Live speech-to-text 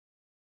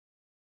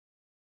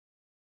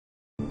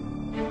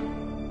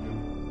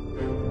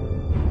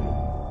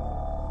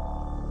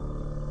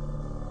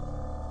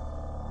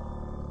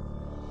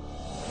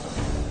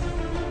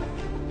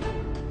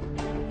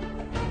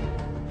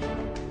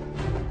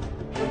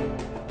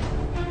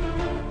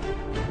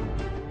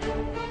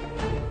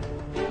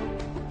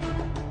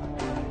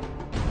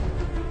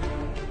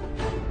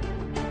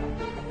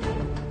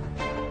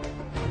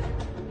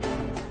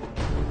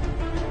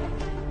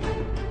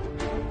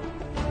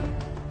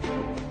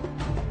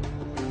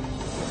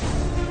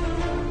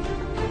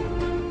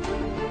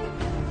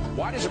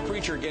Why does a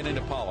preacher get into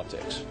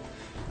politics?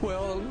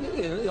 Well,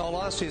 in all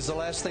honesty, it's the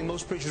last thing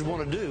most preachers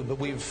want to do, but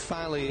we've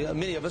finally,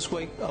 many of us,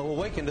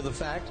 awakened to the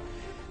fact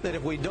that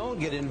if we don't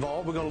get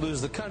involved, we're going to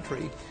lose the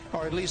country,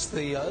 or at least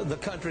the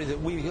country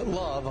that we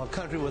love, a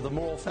country with a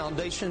moral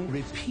foundation.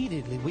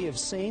 Repeatedly, we have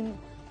seen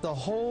the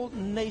whole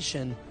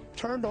nation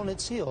turned on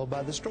its heel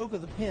by the stroke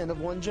of the pen of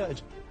one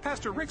judge.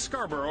 Pastor Rick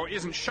Scarborough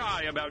isn't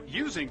shy about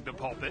using the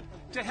pulpit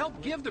to help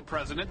give the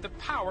president the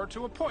power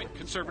to appoint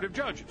conservative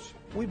judges.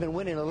 We've been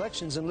winning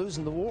elections and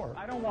losing the war.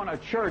 I don't want a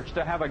church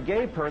to have a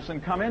gay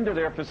person come into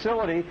their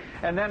facility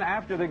and then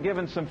after they're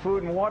given some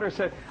food and water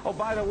say, oh,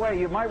 by the way,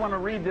 you might want to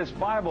read this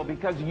Bible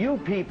because you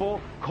people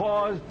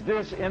caused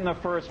this in the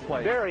first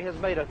place. Barry has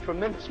made a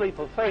tremendous leap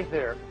of faith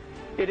there.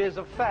 It is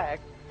a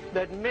fact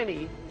that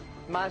many,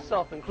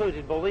 myself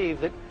included,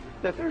 believe that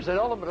there's an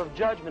element of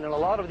judgment in a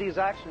lot of these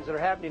actions that are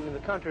happening in the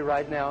country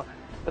right now.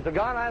 But the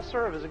God I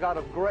serve is a God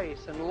of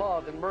grace and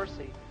love and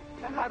mercy.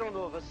 And I don't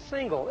know of a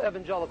single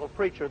evangelical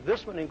preacher,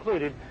 this one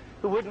included,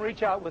 who wouldn't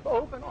reach out with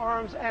open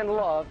arms and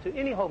love to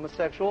any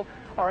homosexual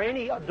or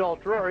any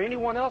adulterer or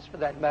anyone else for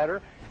that matter,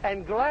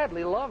 and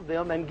gladly love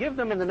them and give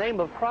them in the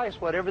name of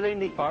Christ whatever they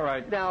need. All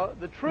right. Now,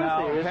 the truth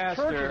is,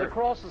 Pastor, churches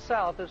across the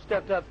South have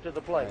stepped up to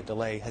the plate.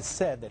 DeLay has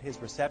said that his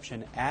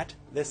reception at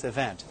this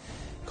event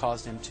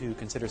caused him to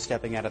consider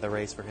stepping out of the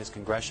race for his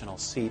congressional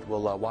seat.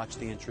 We'll watch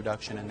the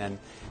introduction and then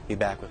be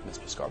back with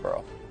Mr.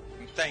 Scarborough.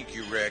 Thank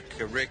you, Rick.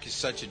 Rick is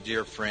such a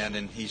dear friend,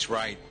 and he's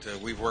right.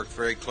 We've worked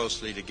very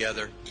closely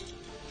together.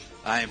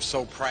 I am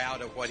so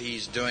proud of what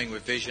he's doing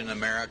with Vision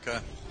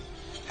America,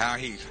 how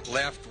he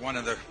left one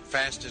of the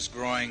fastest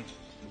growing,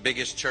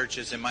 biggest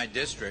churches in my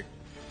district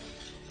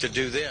to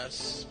do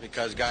this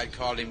because God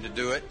called him to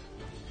do it.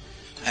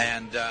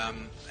 And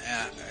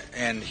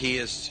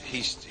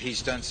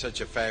he's done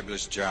such a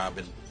fabulous job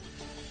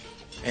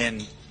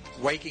in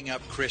waking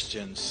up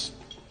Christians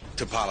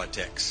to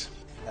politics.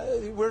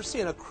 We're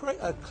seeing a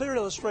clear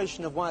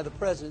illustration of why the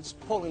president's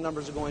polling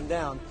numbers are going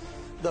down.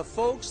 The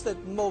folks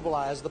that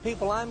mobilized, the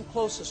people I'm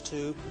closest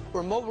to,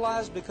 were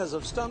mobilized because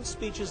of stump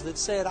speeches that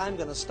said, I'm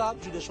going to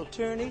stop judicial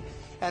tyranny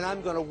and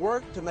I'm going to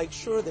work to make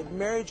sure that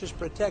marriage is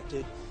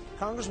protected.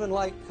 Congressmen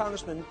like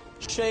Congressman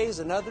Shays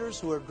and others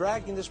who are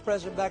dragging this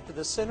president back to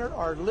the center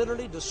are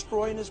literally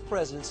destroying his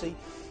presidency.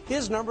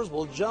 His numbers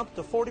will jump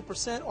to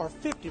 40% or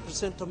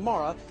 50%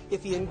 tomorrow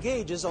if he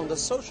engages on the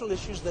social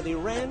issues that he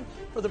ran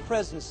for the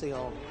presidency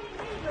on.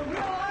 To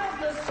realize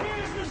the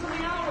seriousness of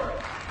the hour,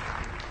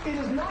 it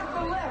is not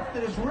the left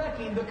that is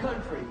wrecking the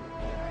country.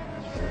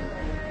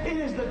 It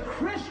is the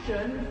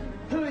Christian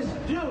who is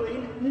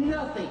doing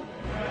nothing.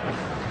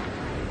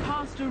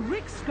 Pastor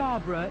Rick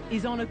Scarborough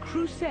is on a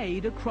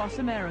crusade across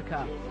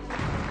America.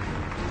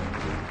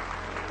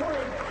 For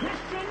a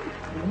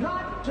Christian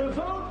not to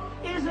vote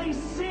is a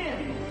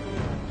sin.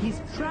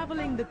 He's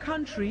traveling the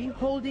country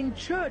holding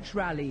church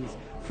rallies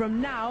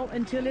from now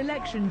until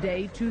Election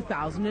Day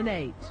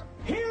 2008.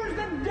 Here's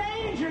the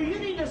danger you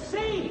need to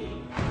see.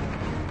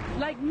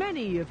 Like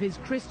many of his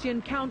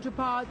Christian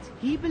counterparts,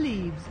 he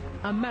believes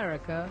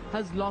America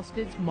has lost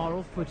its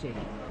moral footing.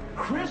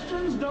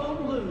 Christians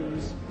don't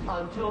lose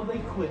until they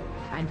quit.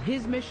 And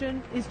his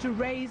mission is to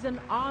raise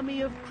an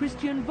army of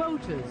Christian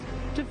voters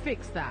to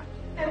fix that.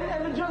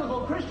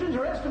 Evangelical Christians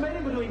are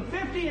estimated between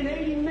 50 and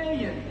 80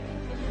 million.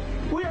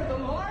 We are the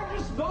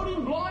largest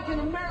voting bloc in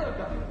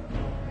America.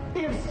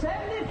 If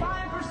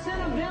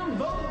 75% of them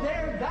vote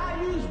their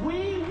values,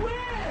 we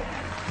win.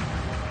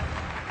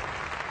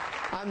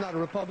 I'm not a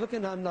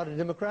Republican, I'm not a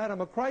Democrat,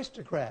 I'm a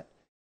Christocrat.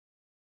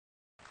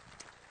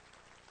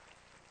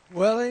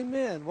 Well,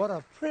 amen. What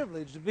a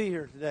privilege to be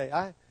here today.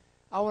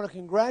 I want to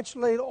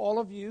congratulate all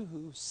of you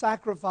who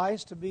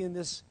sacrificed to be in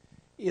this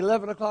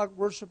 11 o'clock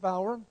worship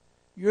hour.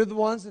 You're the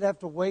ones that have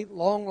to wait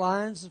long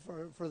lines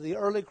for the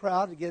early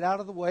crowd to get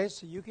out of the way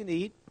so you can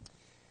eat.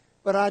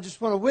 But I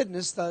just want to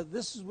witness that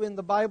this is when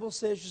the Bible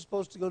says you're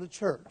supposed to go to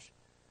church.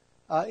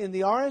 In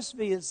the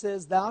RSV it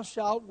says, thou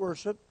shalt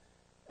worship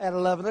at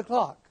 11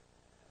 o'clock.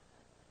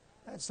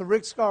 That's the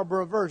Rick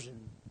Scarborough version.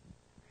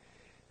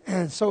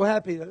 And so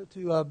happy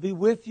to be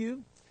with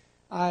you.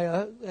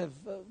 I have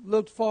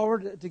looked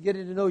forward to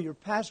getting to know your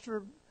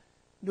pastor.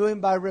 Knew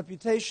him by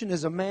reputation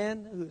as a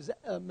man who is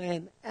a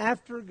man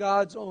after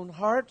God's own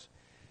heart.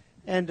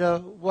 And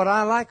what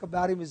I like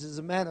about him is he's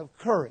a man of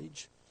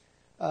courage.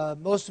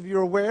 Most of you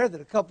are aware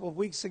that a couple of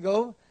weeks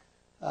ago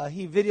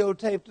he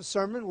videotaped a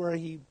sermon where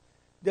he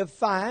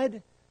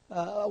defied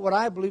what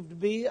I believe to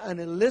be an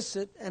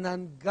illicit and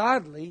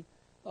ungodly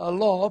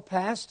law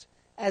passed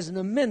as an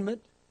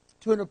amendment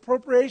to an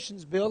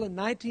appropriations bill in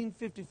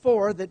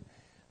 1954 that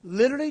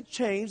literally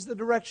changed the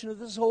direction of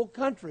this whole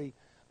country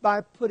by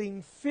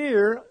putting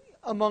fear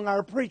among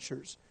our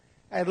preachers,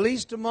 at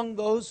least among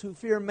those who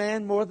fear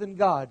man more than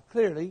God.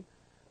 Clearly,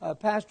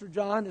 Pastor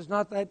John is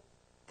not that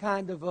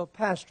kind of a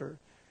pastor,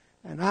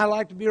 and I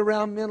like to be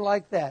around men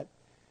like that.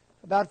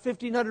 About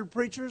 1,500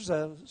 preachers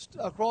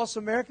across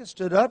America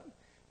stood up,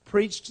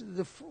 preached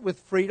with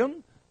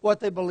freedom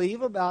what they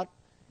believe about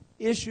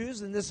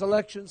issues in this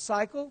election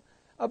cycle.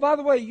 By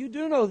the way, you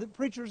do know that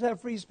preachers have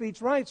free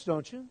speech rights,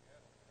 don't you?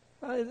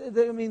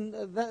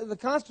 The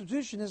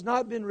Constitution has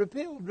not been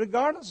repealed,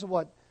 regardless of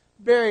what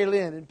Barry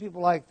Lynn and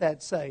people like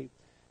that say.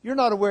 You're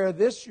not aware of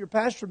this. Your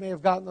pastor may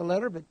have gotten the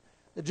letter, but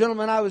the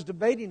gentleman I was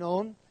debating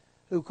on,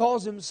 who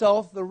calls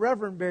himself the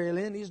Reverend Barry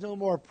Lynn, he's no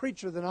more a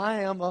preacher than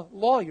I am a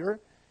lawyer.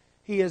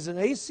 He is an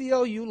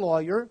ACLU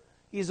lawyer.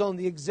 He's on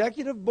the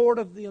executive board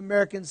of the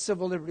American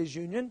Civil Liberties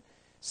Union.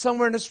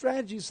 Somewhere in a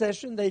strategy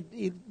session,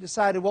 he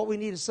decided what we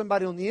need is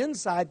somebody on the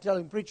inside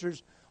telling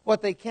preachers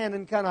what they can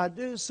and cannot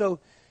do. So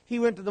he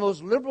went to the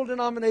most liberal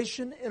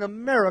denomination in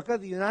America,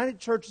 the United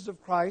Churches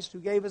of Christ, who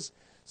gave us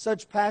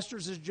such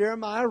pastors as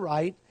Jeremiah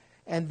Wright,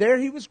 and there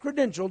he was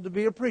credentialed to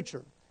be a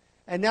preacher.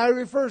 And now he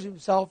refers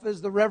himself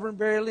as the Reverend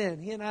Barry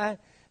Lynn. He and I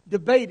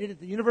debated at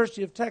the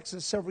University of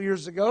Texas several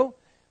years ago.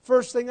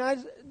 First thing I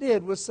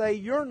did was say,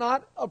 you're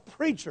not a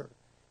preacher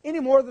any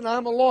more than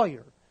I'm a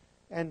lawyer.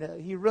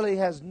 And he really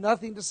has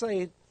nothing to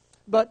say.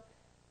 But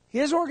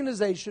his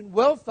organization,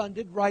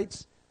 well-funded,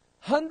 writes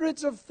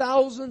hundreds of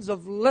thousands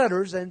of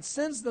letters and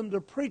sends them to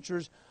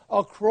preachers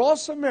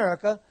across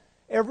America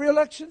every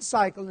election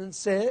cycle and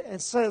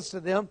says to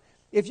them,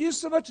 if you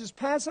so much as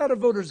pass out a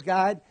voter's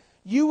guide,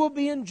 you will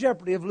be in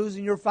jeopardy of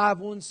losing your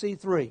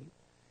 501c3.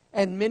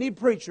 And many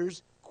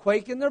preachers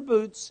quake in their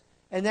boots,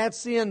 and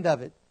that's the end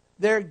of it.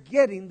 They're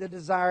getting the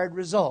desired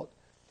result.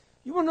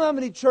 You want to know how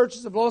many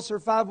churches have lost their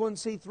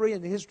 501c3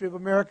 in the history of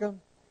America?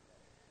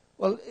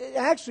 Well,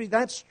 actually,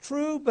 that's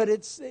true, but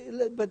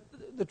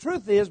the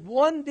truth is,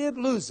 one did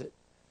lose it.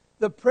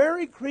 The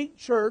Prairie Creek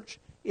Church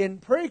in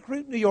Prairie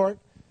Creek, New York,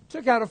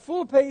 took out a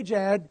full-page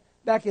ad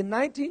back in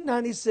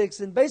 1996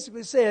 and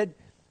basically said,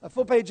 a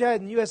full-page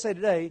ad in USA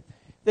Today,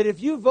 that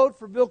if you vote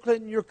for Bill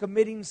Clinton, you're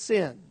committing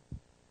sin.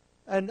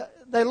 And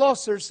they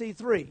lost their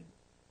C3.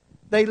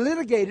 They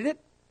litigated it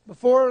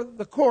before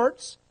the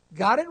courts,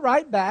 got it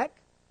right back,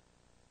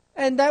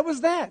 and that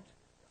was that.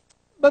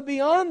 But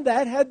beyond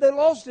that, had they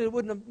lost it, it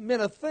wouldn't have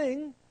meant a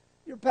thing.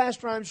 Your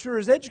pastor, I'm sure,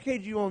 has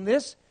educated you on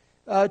this.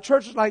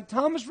 Churches like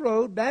Thomas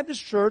Road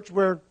Baptist Church,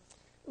 where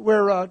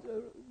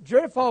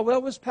Jerry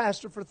Falwell was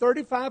pastor for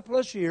 35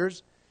 plus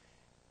years,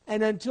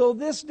 and until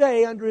this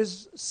day, under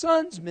his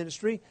son's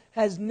ministry,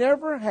 has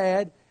never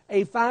had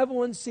a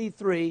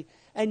 501c3,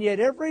 and yet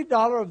every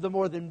dollar of the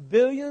more than $1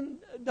 billion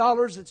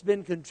that's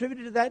been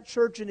contributed to that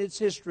church in its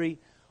history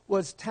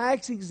was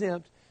tax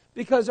exempt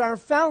because our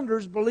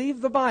founders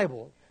believed the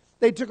Bible.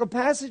 They took a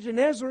passage in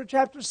Ezra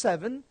chapter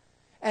 7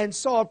 and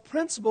saw a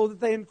principle that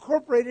they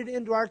incorporated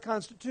into our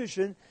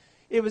Constitution.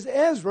 It was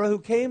Ezra who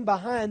came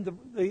behind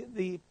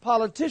the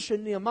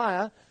politician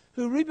Nehemiah,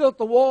 who rebuilt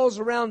the walls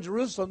around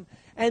Jerusalem.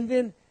 And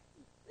then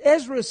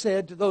Ezra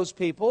said to those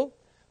people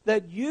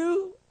that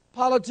you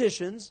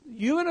politicians,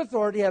 you in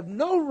authority, have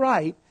no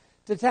right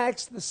to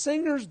tax the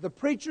singers, the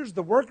preachers,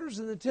 the workers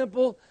in the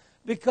temple,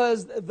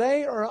 because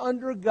they are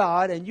under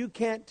God and you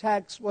can't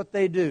tax what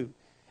they do.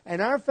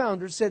 And our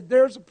founders said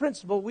there's a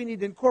principle we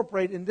need to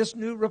incorporate in this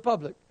new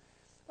republic.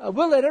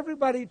 We'll let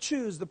everybody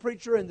choose the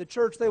preacher and the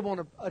church they want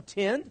to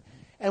attend,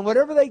 and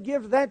whatever they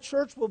give to that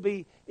church will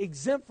be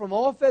exempt from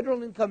all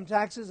federal income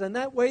taxes, and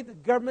that way the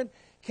government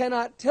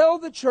cannot tell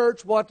the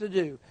church what to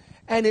do.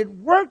 And it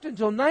worked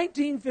until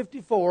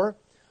 1954,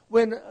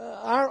 when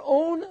our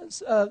own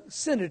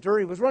senator,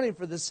 he was running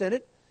for the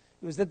Senate,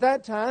 he was at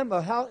that time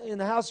in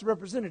the House of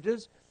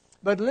Representatives,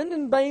 but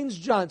Lyndon Baines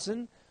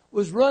Johnson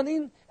was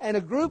running, and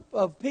a group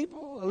of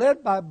people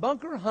led by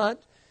Bunker Hunt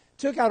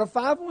took out a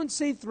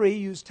 501c3,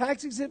 used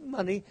tax-exempt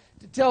money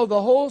to tell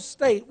the whole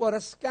state what a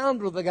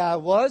scoundrel the guy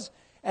was.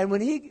 And when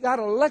he got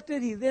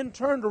elected, he then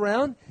turned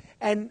around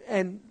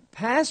and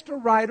passed a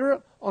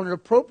rider on an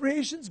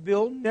appropriations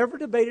bill, never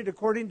debated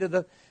according to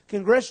the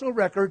congressional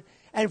record.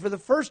 And for the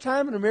first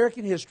time in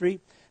American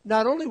history,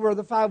 not only were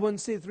the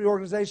 501c3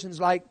 organizations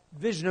like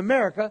Vision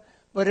America,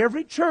 but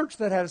every church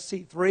that had a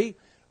C3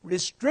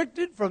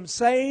 restricted from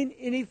saying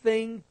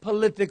anything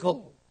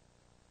political.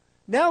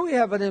 Now we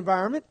have an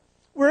environment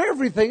where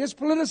everything is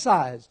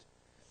politicized.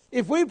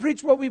 If we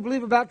preach what we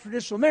believe about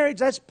traditional marriage,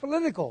 that's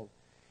political.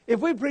 If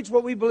we preach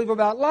what we believe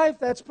about life,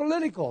 that's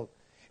political.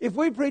 If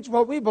we preach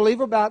what we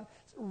believe about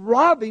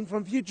robbing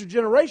from future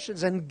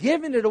generations and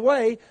giving it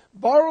away,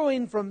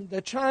 borrowing from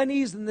the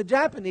Chinese and the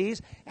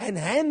Japanese and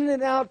handing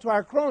it out to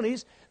our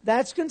cronies,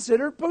 that's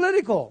considered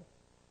political.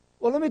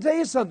 Well, let me tell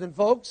you something,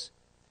 folks.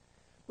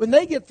 When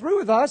they get through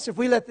with us, if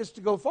we let this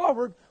to go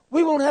forward,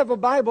 we won't have a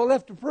Bible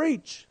left to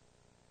preach.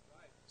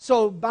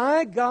 So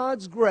by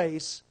God's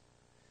grace,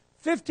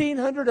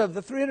 1,500 of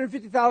the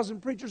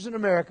 350,000 preachers in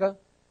America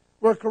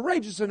were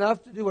courageous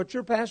enough to do what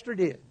your pastor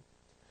did.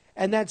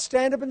 And that's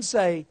stand up and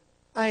say,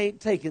 I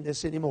ain't taking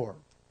this anymore.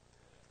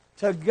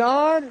 To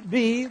God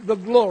be the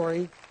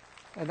glory.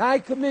 And I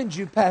commend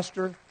you,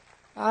 Pastor.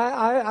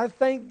 I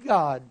thank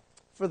God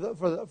for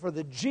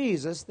the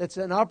Jesus that's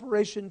in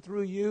operation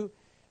through you.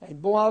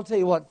 And boy, I'll tell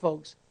you what,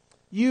 folks.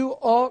 You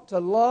ought to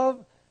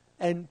love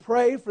and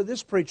pray for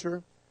this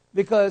preacher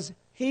because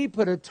he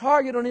put a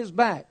target on his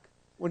back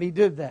when he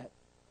did that.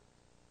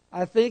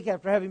 I think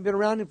after having been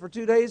around him for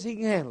 2 days, he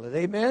can handle it.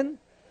 Amen?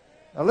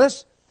 Now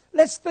let's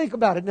think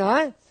about it.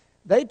 Now,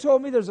 They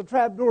told me there's a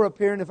trap door up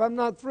here, and if I'm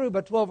not through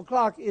by 12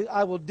 o'clock,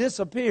 I will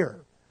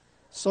disappear.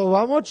 So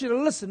I want you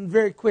to listen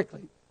very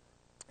quickly.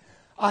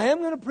 I am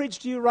going to preach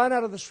to you right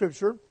out of the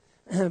Scripture.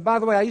 By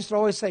the way, I used to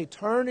always say,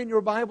 turn in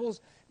your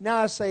Bibles. Now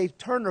I say,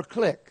 turn or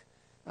click.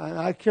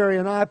 I carry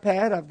an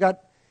iPad. I've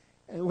got,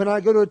 when I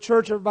go to a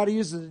church, everybody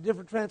uses a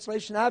different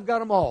translation. I've got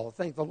them all,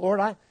 thank the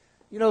Lord.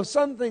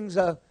 Some things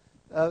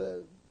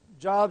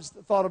Jobs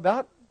thought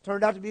about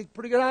turned out to be a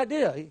pretty good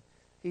idea.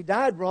 He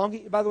died wrong.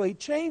 By the way, he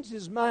changed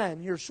his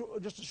mind here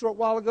just a short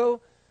while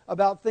ago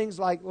about things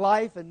like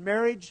life and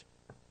marriage.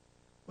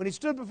 When he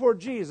stood before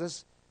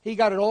Jesus, he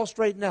got it all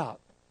straightened out.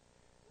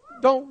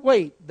 Don't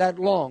wait that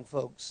long,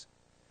 folks.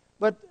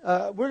 But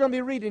we're going to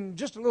be reading in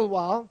just a little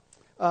while,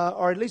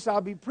 or at least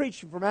I'll be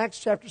preaching from Acts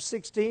chapter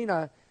 16.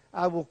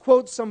 I will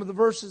quote some of the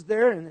verses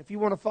there, and if you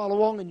want to follow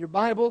along in your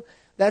Bible,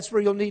 that's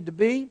where you'll need to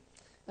be.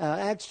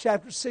 Acts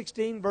chapter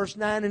 16, verse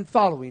 9 and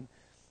following.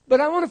 But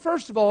I want to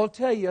first of all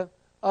tell you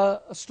a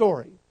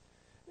story.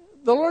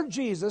 The Lord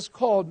Jesus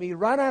called me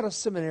right out of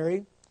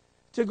seminary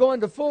to go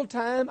into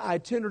full-time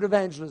itinerant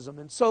evangelism.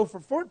 And so for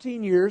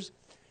 14 years,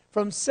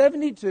 from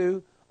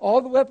 72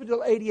 all the way up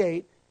until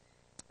 88,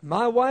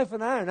 my wife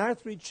and I and our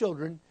 3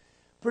 children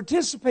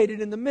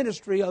participated in the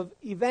ministry of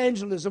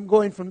evangelism,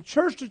 going from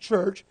church to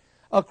church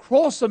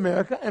across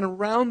America and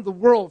around the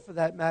world, for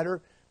that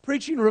matter,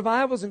 preaching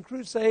revivals and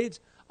crusades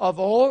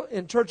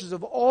in churches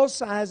of all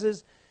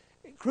sizes,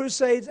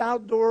 crusades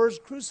outdoors,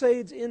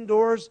 crusades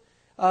indoors,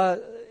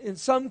 in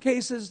some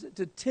cases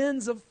to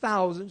tens of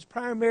thousands,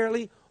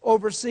 primarily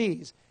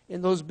overseas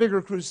in those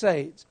bigger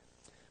crusades.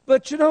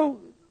 But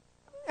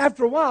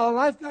after a while,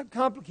 life got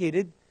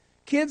complicated,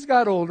 kids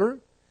got older,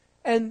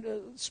 and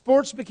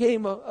sports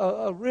became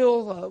a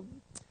real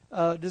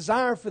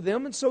desire for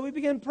them. And so we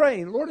began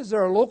praying, Lord, is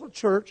there a local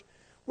church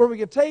where we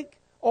could take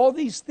all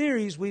these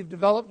theories we've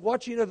developed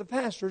watching other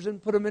pastors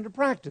and put them into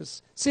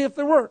practice, see if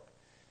they work?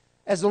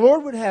 As the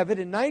Lord would have it,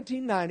 in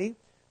 1990,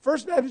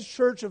 First Baptist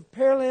Church of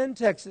Pearland,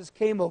 Texas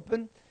came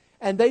open,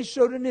 and they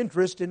showed an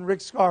interest in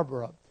Rick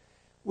Scarborough.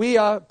 We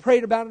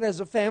prayed about it as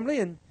a family,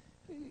 and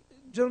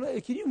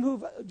can you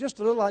move just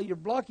a little out? You're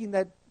blocking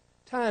that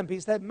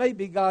timepiece. That may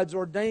be God's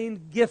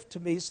ordained gift to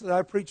me so that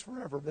I preach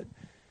forever, but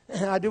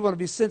I do want to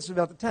be sensitive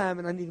about the time,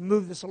 and I need to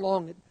move this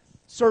along at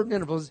certain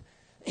intervals.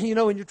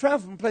 When you travel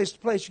from place to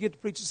place, you get to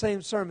preach the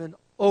same sermon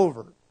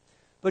over.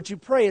 But you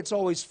pray it's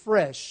always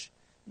fresh.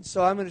 And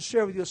so I'm going to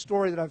share with you a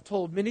story that I've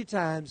told many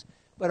times,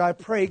 but I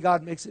pray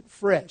God makes it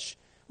fresh.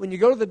 When you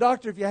go to the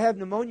doctor, if you have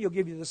pneumonia, he'll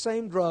give you the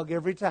same drug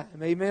every time.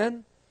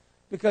 Amen?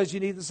 Because you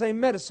need the same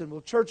medicine.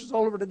 Well, churches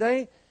all over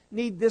today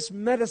need this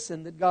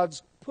medicine that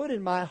God's put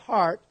in my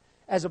heart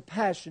as a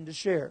passion to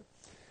share.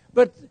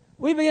 But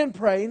we began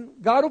praying.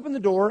 God opened the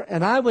door,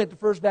 and I went to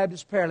First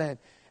Baptist Pearland.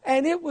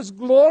 And it was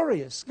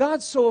glorious.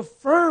 God so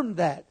affirmed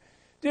that.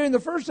 During the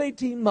first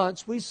 18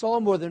 months, we saw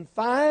more than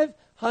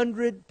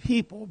 500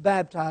 people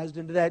baptized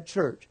into that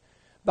church.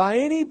 By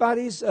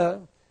anybody's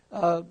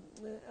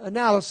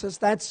analysis,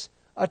 that's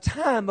a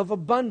time of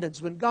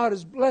abundance when God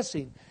is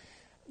blessing.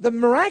 The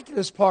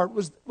miraculous part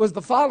was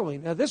the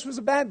following. Now, this was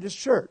a Baptist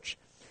church.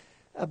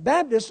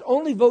 Baptists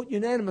only vote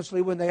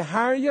unanimously when they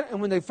hire you and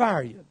when they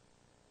fire you.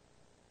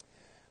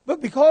 But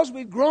because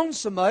we'd grown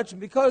so much, and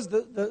because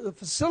the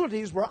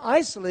facilities were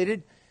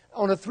isolated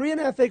on a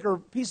 3.5-acre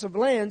piece of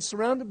land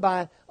surrounded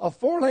by a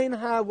 4-lane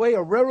highway,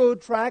 a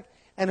railroad track,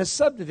 and a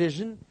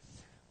subdivision,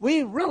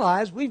 we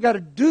realized we've got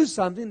to do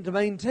something to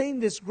maintain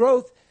this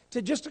growth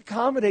to just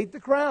accommodate the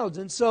crowds.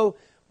 And so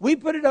we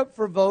put it up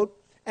for vote,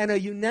 and a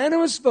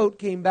unanimous vote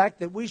came back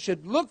that we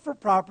should look for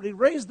property,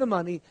 raise the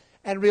money,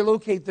 and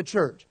relocate the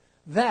church.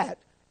 That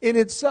in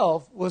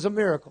itself was a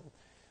miracle.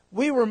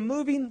 We were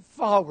moving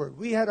forward.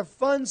 We had a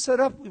fund set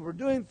up. We were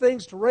doing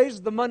things to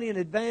raise the money in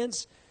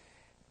advance.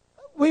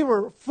 We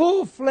were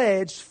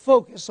full-fledged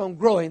focused on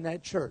growing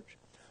that church.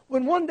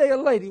 When one day a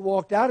lady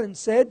walked out and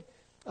said,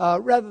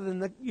 rather than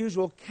the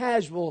usual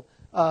casual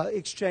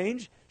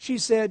exchange, she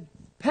said,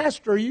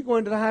 Pastor, are you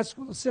going to the high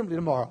school assembly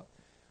tomorrow?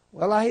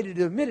 Well, I hated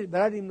to admit it,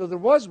 but I didn't even know there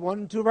was one,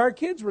 and 2 of our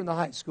kids were in the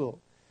high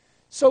school.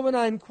 So when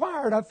I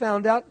inquired, I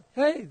found out,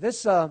 hey,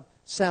 this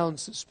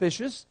sounds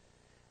suspicious.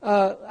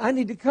 I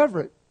need to cover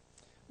it.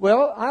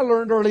 Well, I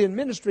learned early in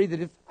ministry that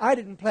if I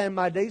didn't plan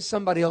my day,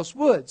 somebody else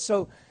would.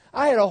 So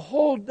I had a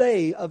whole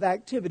day of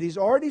activities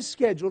already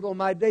scheduled on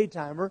my day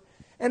timer,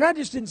 and I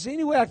just didn't see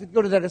any way I could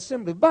go to that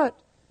assembly. But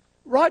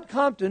Rod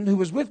Compton, who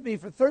was with me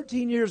for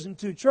 13 years in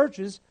 2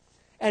 churches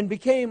and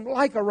became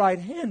like a right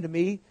hand to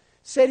me,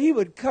 said he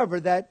would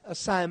cover that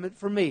assignment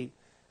for me.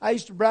 I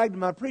used to brag to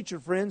my preacher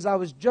friends I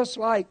was just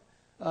like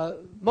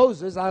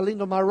Moses. I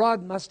leaned on my rod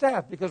and my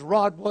staff because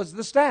Rod was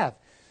the staff.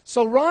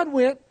 So Rod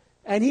went,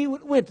 and he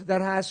went to that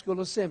high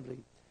school assembly.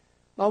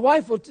 My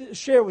wife will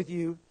share with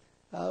you,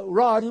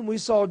 Rod, whom we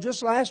saw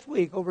just last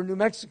week over in New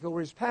Mexico,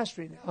 where he's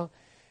pastoring now,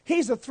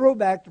 he's a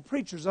throwback to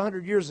preachers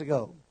 100 years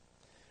ago.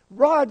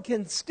 Rod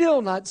can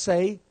still not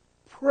say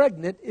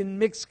pregnant in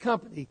mixed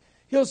company.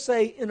 He'll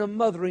say in a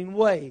mothering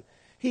way.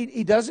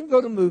 He doesn't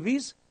go to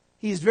movies.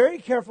 He's very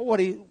careful what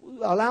he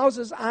allows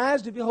his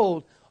eyes to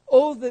behold.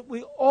 Oh, that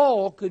we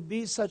all could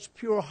be such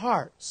pure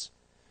hearts.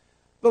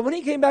 But when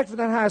he came back from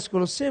that high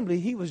school assembly,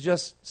 he was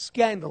just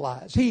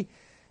scandalized. He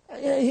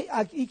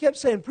kept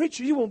saying,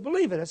 "Preacher, you won't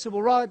believe it." I said,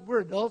 "Well, Rod, we're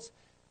adults.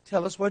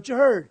 Tell us what you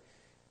heard."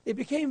 It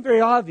became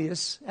very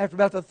obvious after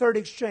about the third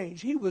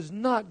exchange, he was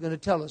not going to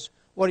tell us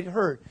what he'd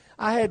heard.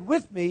 I had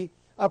with me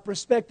a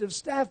prospective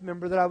staff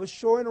member that I was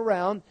showing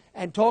around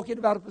and talking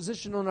about a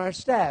position on our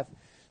staff.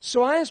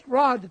 So I asked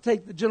Rod to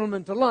take the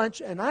gentleman to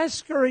lunch, and I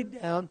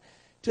scurried down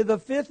to the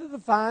fifth of the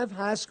 5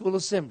 high school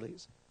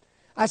assemblies.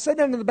 I sat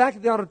down in the back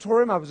of the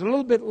auditorium. I was a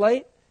little bit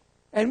late,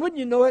 and wouldn't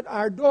you know it,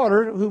 our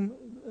daughter,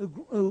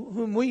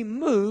 whom we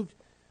moved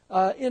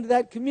into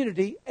that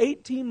community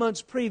 18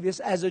 months previous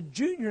as a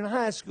junior in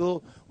high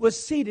school, was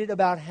seated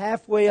about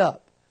halfway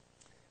up.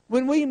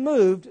 When we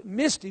moved,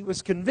 Misty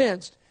was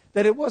convinced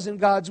that it wasn't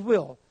God's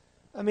will.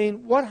 I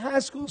mean, what high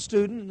school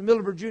student in the middle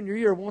of her junior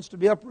year wants to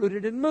be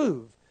uprooted and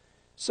move?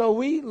 So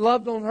we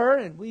loved on her,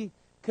 and we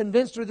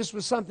convinced her this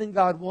was something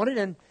God wanted,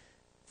 and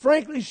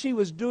frankly, she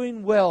was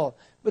doing well.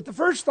 But the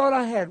first thought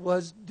I had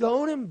was,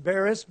 don't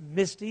embarrass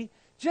Misty.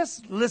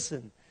 Just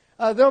listen.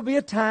 There'll be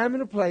a time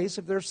and a place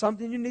if there's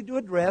something you need to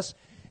address.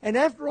 And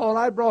after all,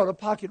 I brought a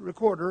pocket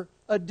recorder,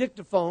 a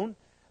dictaphone,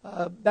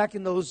 back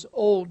in those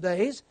old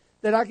days,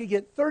 that I could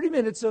get 30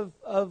 minutes of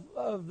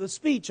the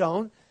speech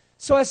on.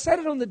 So I set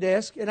it on the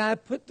desk, and I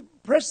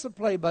pressed the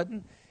play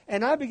button,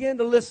 and I began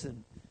to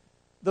listen.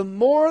 The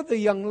more the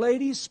young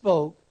lady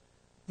spoke,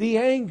 the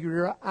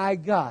angrier I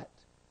got.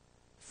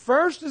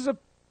 First as a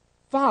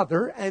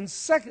father, and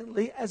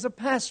secondly as a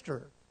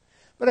pastor.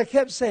 But I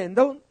kept saying,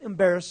 don't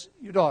embarrass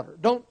your daughter.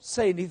 Don't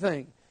say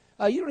anything.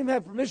 You don't even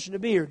have permission to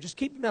be here. Just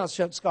keep your mouth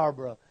shut,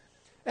 Scarborough.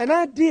 And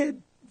I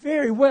did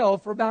very well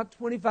for about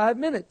 25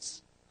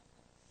 minutes.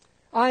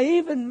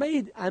 I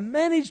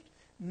managed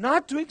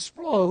not to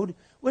explode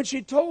when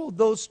she told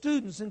those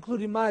students,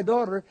 including my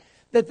daughter,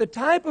 that the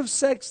type of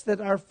sex that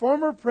our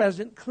former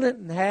President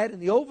Clinton had in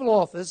the Oval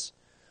Office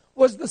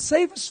was the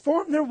safest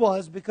form there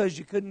was because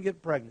you couldn't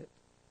get pregnant.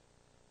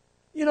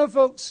 You know,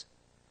 folks,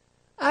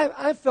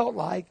 I felt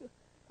like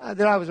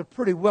that I was a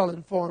pretty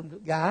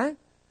well-informed guy.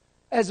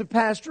 As a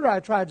pastor, I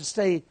tried to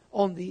stay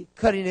on the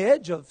cutting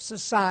edge of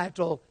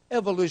societal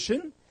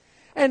evolution.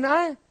 And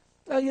I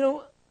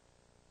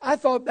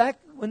thought back,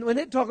 when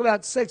they talk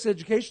about sex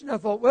education, I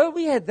thought, well,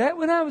 we had that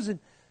when I was in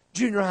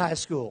junior high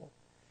school.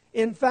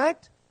 In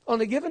fact, on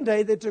a given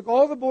day, they took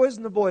all the boys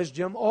in the boys'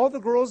 gym, all the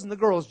girls in the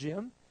girls'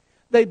 gym.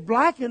 They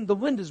blackened the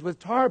windows with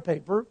tar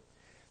paper.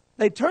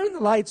 They turned the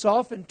lights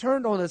off and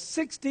turned on a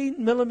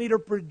 16-millimeter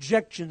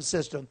projection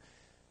system.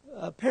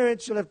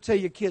 Parents, you'll have to tell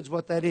your kids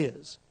what that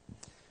is.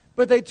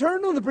 But they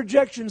turned on the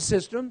projection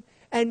system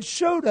and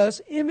showed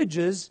us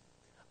images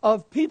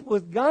of people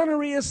with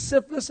gonorrhea,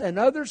 syphilis, and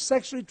other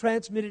sexually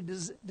transmitted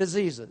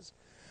diseases.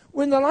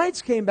 When the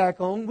lights came back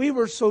on, we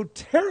were so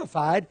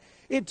terrified,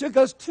 it took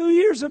us 2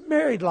 years of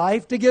married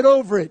life to get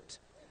over it.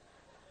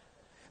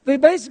 They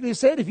basically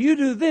said, if you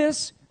do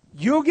this,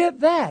 you'll get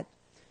that.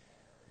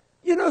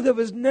 You know, there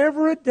was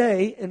never a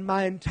day in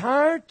my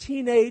entire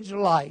teenage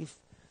life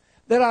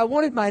that I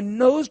wanted my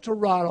nose to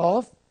rot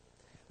off,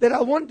 that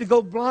I wanted to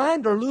go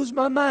blind or lose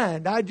my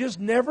mind. I just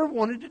never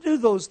wanted to do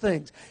those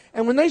things.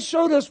 And when they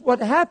showed us what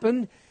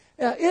happened,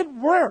 it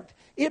worked.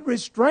 It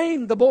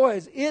restrained the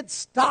boys. It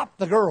stopped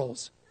the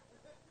girls.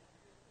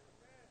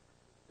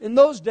 In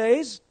those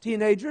days,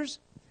 teenagers,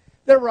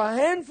 there were a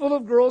handful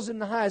of girls in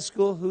the high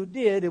school who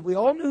did, and we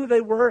all knew who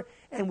they were,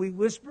 and we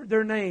whispered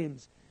their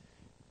names.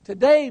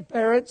 Today,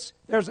 parents,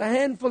 there's a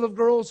handful of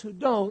girls who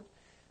don't.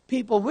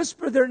 People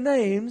whisper their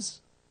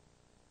names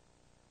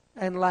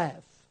and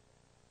laugh.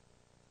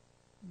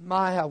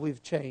 My, how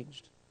we've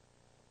changed.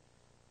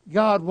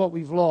 God, what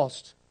we've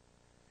lost.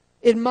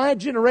 In my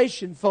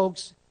generation,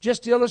 folks,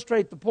 just to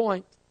illustrate the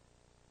point,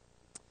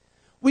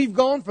 we've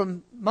gone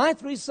from my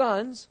 3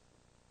 sons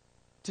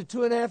to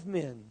 2.5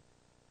 men.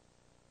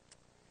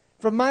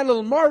 From my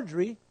little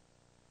Marjorie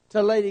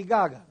to Lady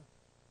Gaga.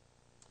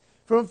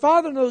 From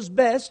Father Knows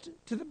Best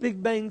to the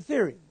Big Bang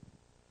Theory.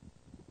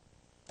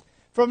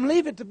 From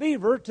Leave It to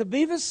Beaver to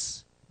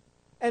Beavis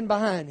and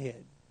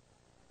Behindhead.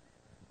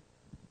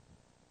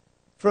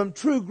 From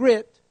True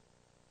Grit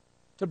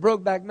to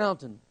Brokeback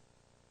Mountain.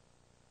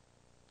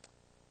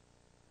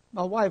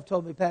 My wife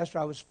told me, Pastor,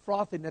 I was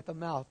frothing at the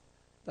mouth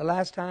the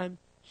last time.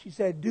 She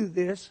said, do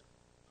this.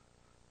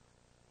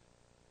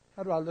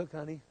 How do I look,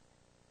 honey?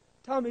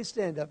 Tommy,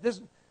 stand up.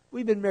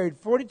 We've been married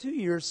 42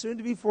 years, soon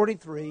to be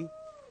 43.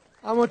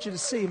 I want you to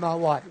see my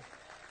wife.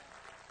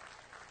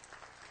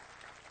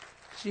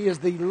 She is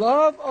the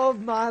love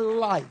of my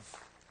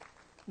life.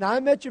 Now,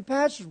 I met your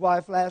pastor's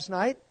wife last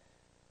night,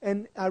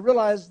 and I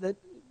realized that,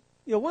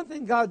 one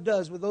thing God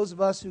does with those of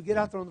us who get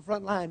out there on the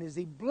front line is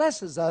He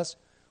blesses us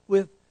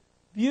with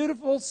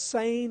beautiful,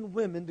 sane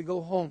women to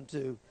go home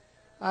to.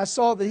 I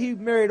saw that he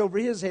married over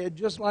his head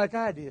just like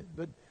I did,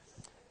 but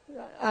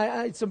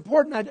it's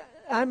important.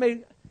 I'm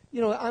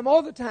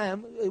all the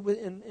time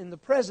in the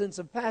presence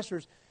of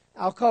pastors.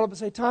 I'll call up and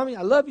say, Tommy,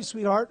 I love you,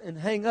 sweetheart, and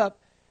hang up.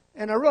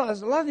 And I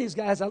realize a lot of these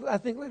guys, I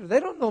think later, they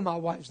don't know my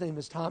wife's name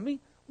is Tommy.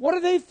 What do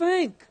they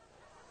think?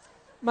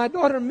 My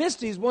daughter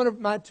Misty is one of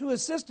my 2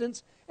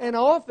 assistants, and I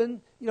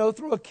often,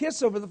 throw a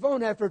kiss over the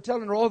phone after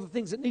telling her all the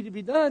things that need to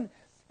be done.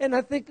 And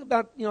I think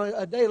about,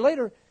 a day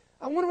later,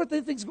 I wonder what they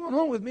think's going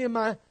on with me and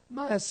my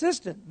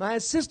assistant. My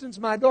assistant's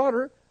my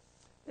daughter,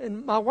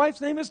 and my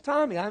wife's name is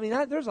Tommy. I mean,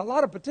 there's a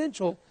lot of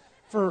potential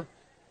for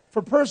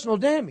personal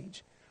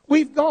damage.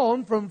 We've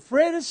gone from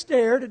Fred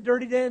Astaire to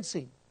Dirty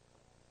Dancing.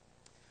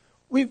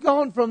 We've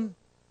gone from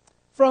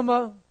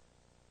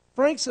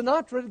Frank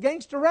Sinatra to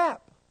gangster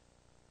rap.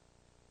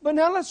 But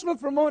now let's look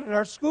for a moment at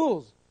our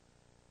schools.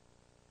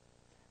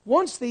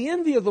 Once the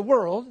envy of the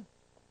world,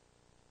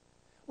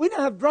 we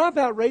now have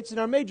dropout rates in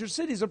our major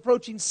cities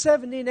approaching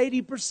 70 and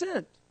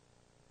 80%.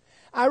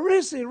 I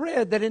recently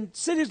read that in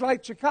cities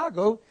like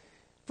Chicago,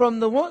 from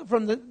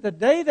the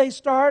day they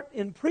start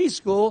in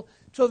preschool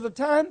till the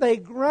time they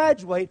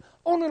graduate,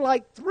 only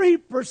like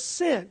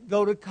 3%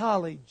 go to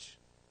college.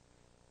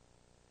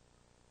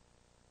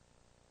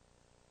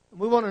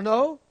 We want to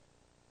know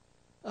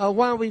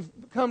why we've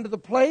come to the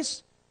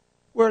place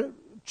where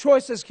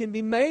choices can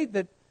be made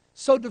that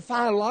so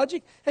defy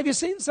logic. Have you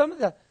seen some of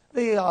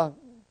the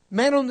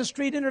man on the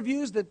street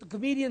interviews that the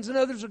comedians and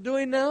others are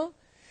doing now?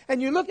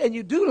 And you look and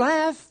you do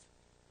laugh,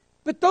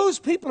 but those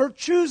people are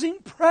choosing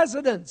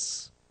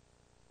presidents.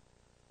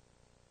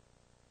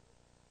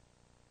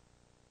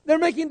 They're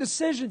making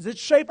decisions that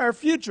shape our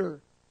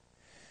future.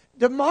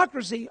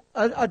 Democracy,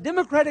 a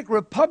democratic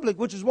republic,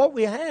 which is what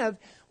we have,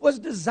 was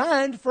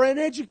designed for an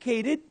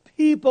educated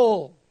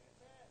people.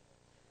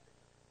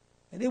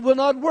 And it will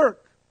not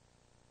work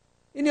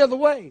any other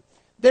way.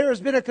 There has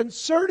been a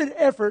concerted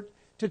effort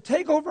to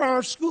take over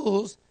our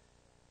schools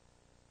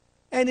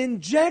and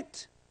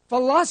inject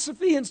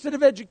philosophy instead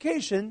of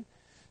education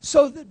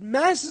so that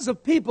masses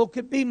of people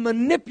could be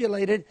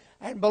manipulated.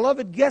 And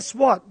beloved, guess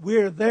what?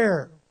 We're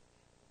there.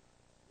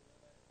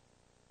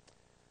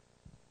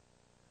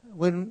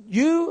 When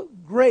you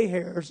gray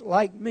hairs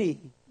like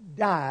me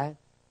die,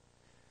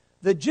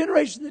 the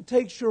generation that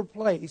takes your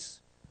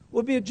place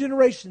will be a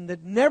generation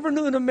that never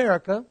knew in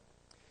America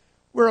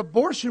where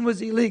abortion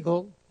was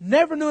illegal,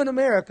 never knew in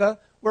America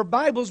where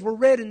Bibles were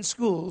read in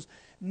schools,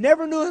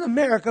 never knew in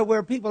America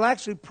where people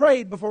actually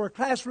prayed before a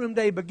classroom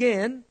day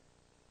began,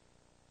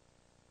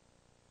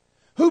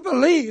 who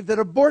believed that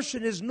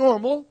abortion is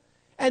normal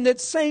and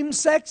that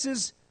same-sex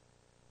is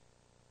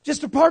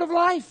just a part of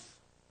life.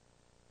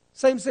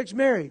 Same-sex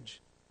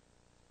marriage,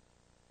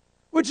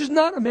 which is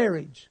not a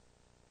marriage.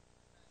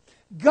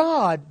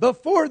 God,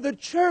 before the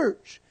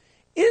church,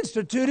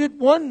 instituted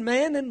one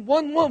man and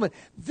one woman.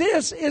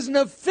 This is an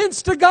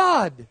offense to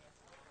God.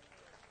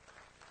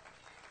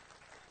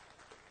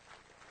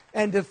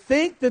 And to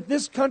think that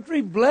this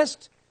country,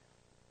 blessed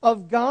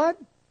of God,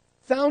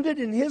 founded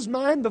in His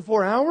mind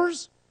before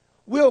ours,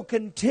 will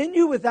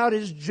continue without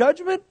His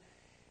judgment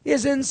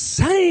is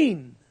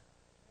insane.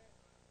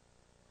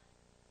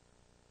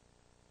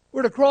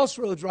 We're at a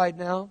crossroads right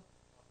now.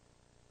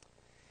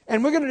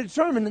 And we're going to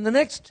determine in the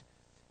next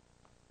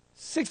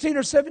 16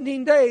 or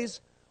 17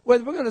 days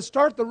whether we're going to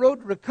start the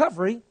road to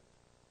recovery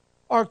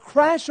or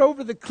crash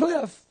over the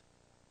cliff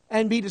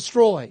and be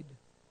destroyed.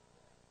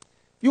 If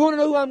you want to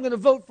know who I'm going to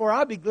vote for,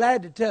 I'll be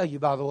glad to tell you,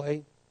 by the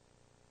way.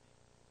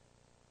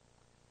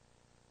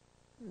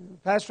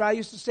 Pastor, I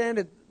used to stand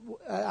at,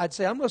 I'd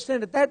say, I'm going to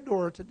stand at that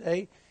door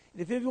today.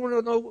 And if you want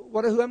to know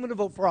who I'm going to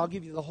vote for, I'll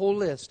give you the whole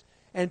list.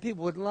 And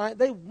people would lie.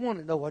 They want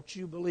to know what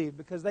you believe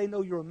because they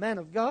know you're a man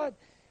of God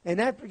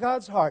and after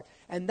God's heart.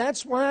 And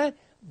that's why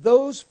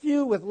those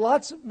few with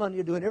lots of money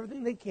are doing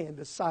everything they can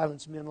to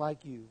silence men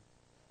like you.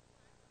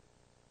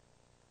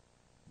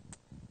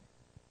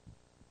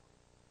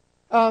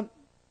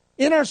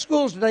 In our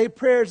schools today,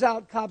 prayers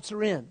out, cops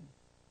are in.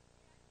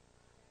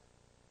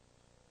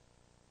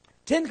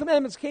 10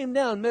 Commandments came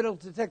down, metal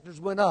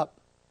detectors went up.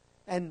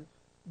 And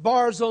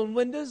bars on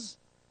windows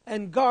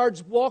and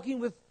guards walking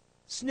with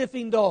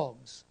sniffing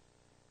dogs.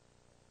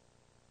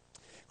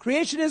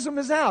 Creationism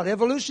is out.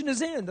 Evolution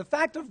is in. The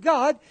fact of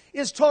God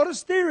is taught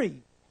as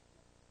theory,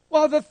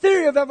 while the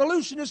theory of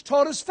evolution is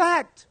taught as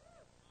fact.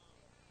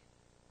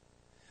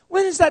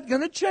 When is that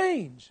going to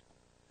change?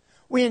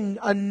 When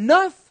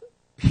enough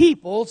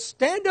people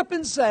stand up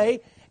and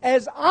say,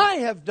 as I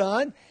have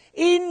done,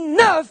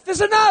 enough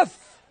is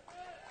enough.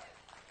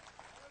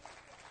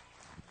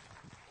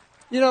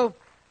 You know,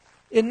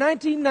 in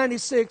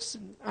 1996,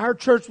 our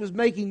church was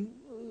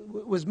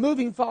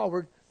moving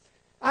forward.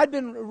 I'd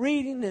been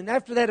reading, and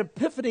after that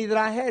epiphany that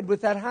I had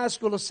with that high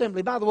school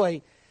assembly, by the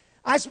way,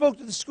 I spoke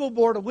to the school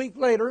board a week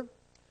later.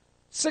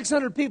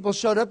 600 people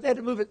showed up. They had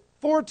to move it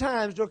 4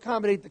 times to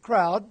accommodate the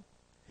crowd.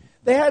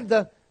 They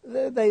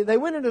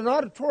went into an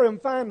auditorium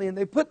finally, and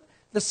they put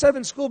the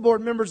 7 school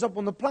board members up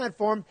on the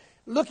platform,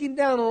 looking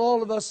down on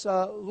all of us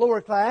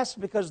lower class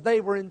because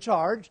they were in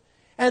charge.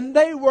 And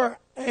they were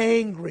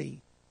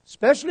angry,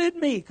 especially at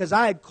me, because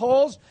I had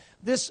caused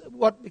this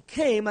what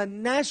became a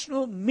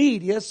national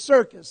media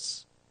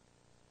circus.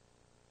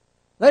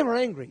 They were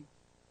angry.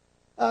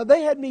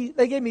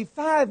 They gave me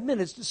 5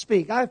 minutes to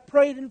speak. I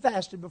prayed and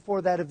fasted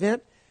before that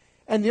event,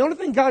 And the only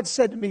thing God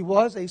said to me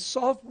was, a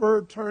soft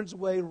word turns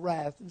away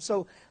wrath. And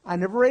so I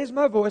never raised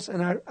my voice,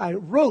 and I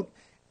wrote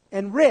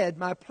and read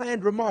my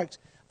planned remarks.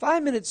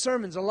 5-minute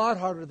sermon's a lot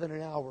harder than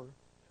an hour.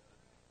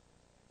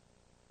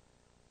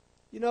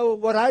 You know,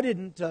 what I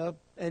didn't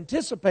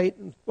anticipate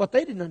and what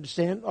they didn't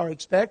understand or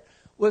expect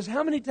was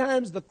how many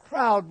times the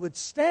crowd would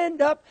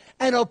stand up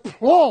and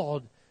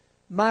applaud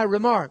my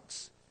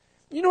remarks.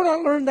 You know what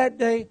I learned that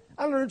day?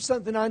 I learned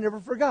something I never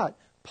forgot.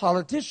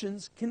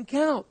 Politicians can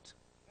count.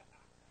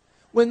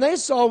 When they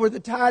saw where the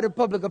tide of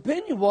public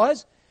opinion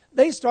was,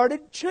 they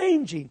started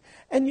changing.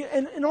 And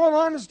in all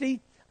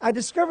honesty, I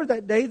discovered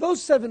that day those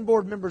 7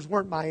 board members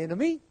weren't my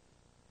enemy.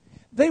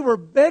 They were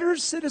better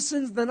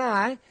citizens than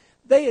I.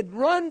 They had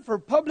run for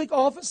public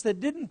office that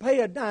didn't pay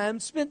a dime,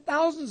 spent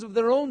thousands of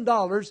their own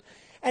dollars,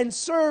 and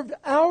served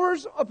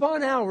hours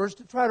upon hours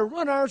to try to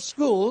run our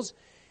schools.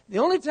 The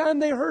only time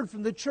they heard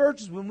from the church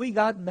is when we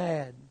got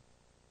mad.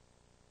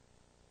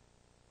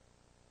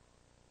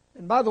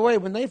 And by the way,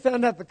 when they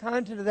found out the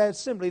content of that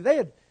assembly, they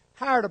had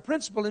hired a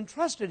principal and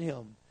trusted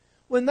him.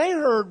 When they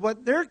heard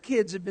what their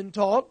kids had been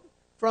taught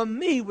from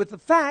me with the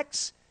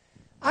facts,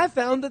 I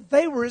found that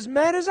they were as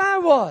mad as I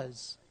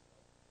was.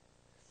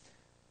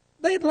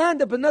 They had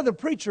lined up another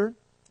preacher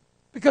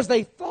because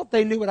they thought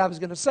they knew what I was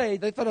going to say.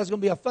 They thought I was going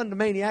to be a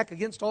fundamaniac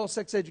against all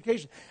sex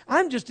education.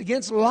 I'm just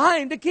against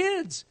lying to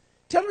kids,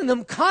 telling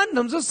them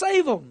condoms will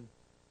save them.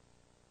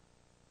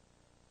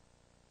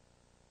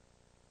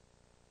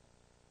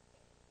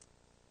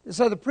 This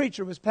other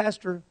preacher was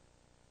pastor,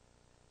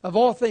 of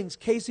all things,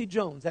 Casey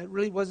Jones. That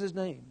really was his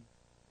name.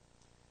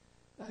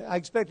 I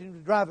expected him to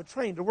drive a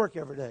train to work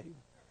every day.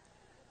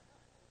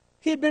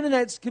 He had been in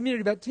that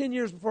community about 10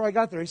 years before I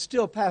got there. He's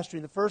still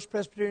pastoring the First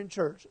Presbyterian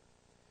Church.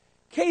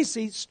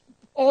 Casey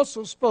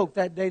also spoke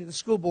that day to the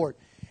school board.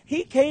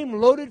 He came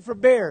loaded for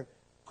bear.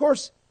 Of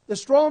course, the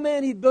straw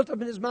man he'd built up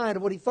in his mind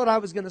of what he thought I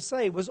was going to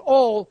say was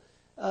all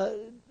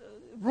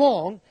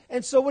wrong.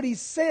 And so what he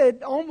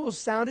said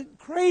almost sounded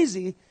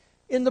crazy.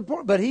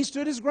 But he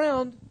stood his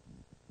ground.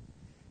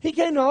 He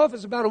came to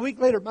office about a week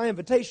later at my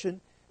invitation,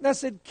 and I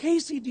said,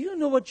 Casey, do you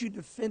know what you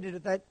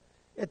defended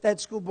at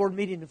that school board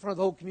meeting in front of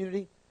the whole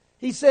community?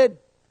 He said,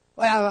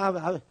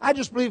 well, I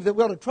just believe that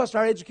we ought to trust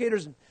our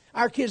educators, and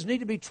our kids need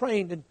to be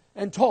trained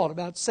and taught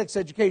about sex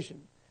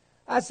education.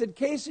 I said,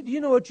 Casey, do you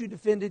know what you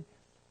defended?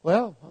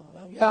 Well,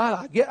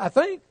 yeah, I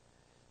think.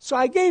 So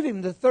I gave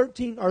him the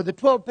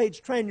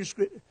 12-page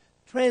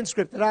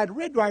transcript that I had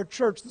read to our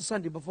church the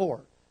Sunday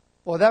before.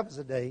 Boy, that was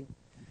a day.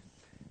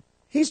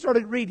 He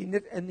started reading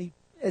it, and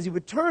as he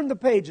would turn the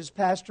pages,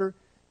 Pastor,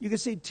 you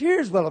could see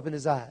tears well up in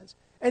his eyes.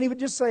 And he would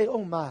just say,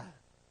 oh my,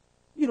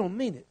 you don't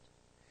mean it.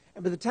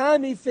 And by the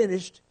time he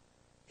finished,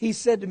 he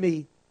said to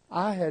me,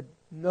 I had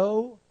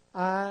no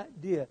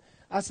idea.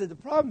 I said, the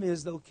problem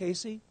is, though,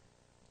 Casey,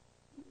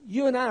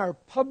 you and I are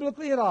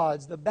publicly at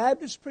odds, the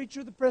Baptist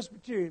preacher, the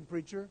Presbyterian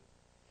preacher,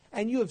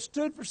 and you have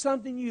stood for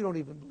something you don't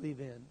even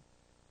believe in.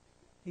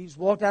 He's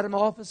walked out of my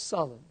office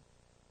sullen.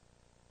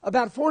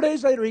 About 4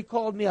 days later, he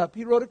called me up.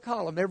 He wrote a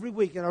column every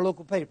week in our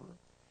local paper.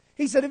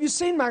 He said, have you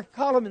seen my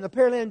column in the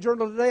Pearland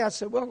Journal today? I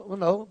said, well,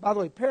 no. By the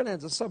way,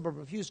 Pearland's a suburb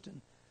of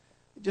Houston.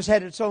 It just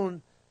had its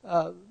own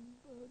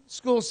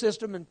school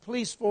system and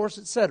police force,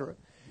 etc.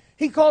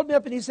 He called me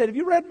up and he said, have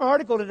you read my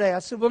article today? I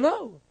said, well,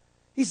 no.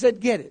 He said,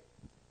 get it.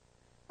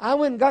 I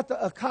went and got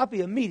a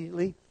copy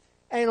immediately,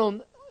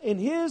 and in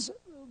his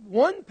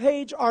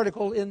one-page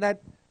article in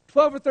that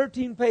 12 or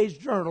 13-page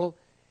journal,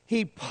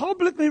 he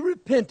publicly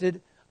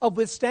repented of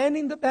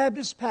withstanding the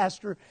Baptist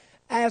pastor,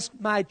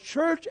 asked my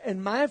church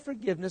and my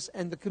forgiveness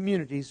and the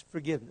community's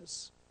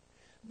forgiveness.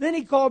 Then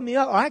he called me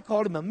up, or I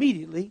called him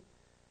immediately,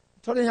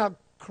 told him how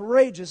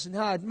courageous and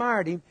how I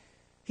admired him.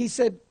 He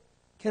said,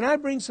 can I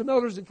bring some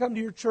elders and come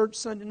to your church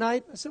Sunday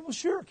night? I said, well,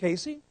 sure,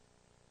 Casey.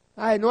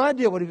 I had no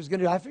idea what he was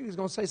going to do. I figured he was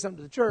going to say something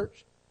to the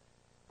church.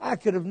 I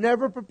could have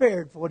never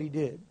prepared for what he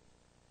did.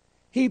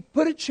 He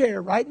put a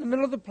chair right in the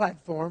middle of the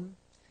platform.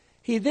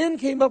 He then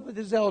came up with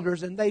his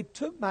elders, and they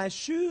took my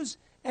shoes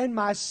and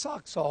my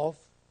socks off,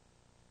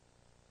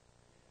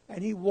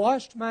 and he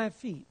washed my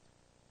feet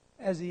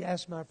as he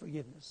asked my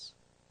forgiveness.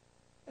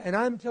 And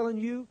I'm telling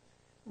you,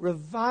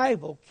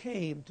 revival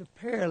came to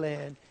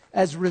Pearland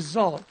as a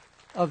result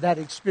of that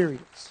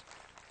experience.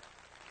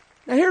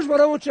 Now here's what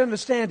I want you to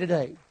understand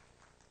today.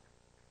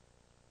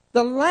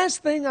 The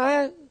last thing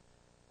I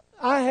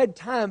had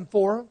time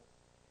for,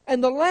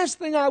 and the last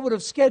thing I would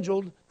have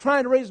scheduled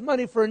trying to raise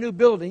money for a new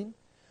building,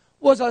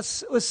 was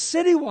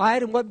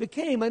citywide and what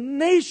became a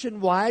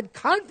nationwide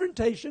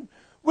confrontation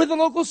with the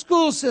local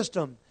school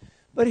system.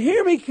 But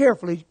hear me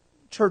carefully,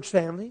 church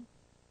family.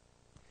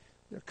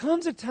 There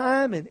comes a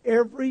time in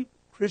every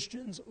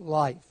Christian's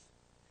life.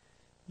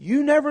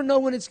 You never know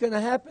when it's going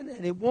to happen,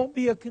 and it won't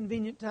be a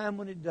convenient time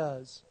when it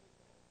does.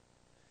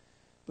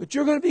 But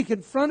you're going to be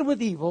confronted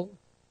with evil,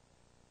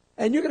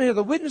 and you're going to hear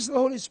the witness of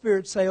the Holy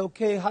Spirit say,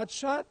 okay,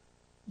 hotshot,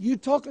 you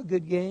talk a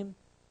good game.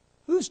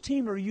 Whose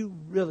team are you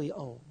really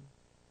on?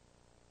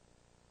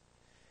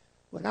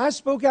 When I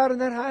spoke out in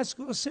that high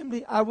school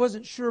assembly, I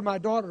wasn't sure my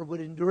daughter would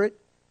endure it.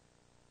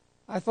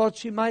 I thought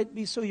she might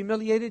be so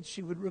humiliated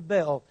she would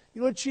rebel. You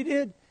know what she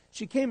did?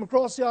 She came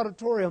across the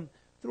auditorium,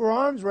 threw her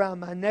arms around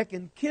my neck,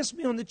 and kissed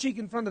me on the cheek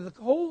in front of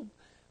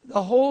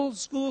the whole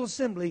school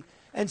assembly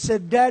and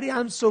said, "Daddy,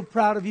 I'm so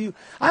proud of you.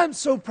 I'm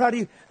so proud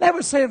of you." That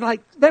was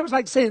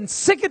like saying,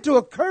 "Sick it to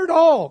a cur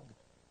dog."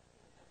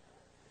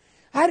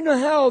 I don't know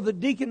how the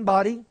deacon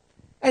body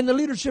and the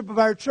leadership of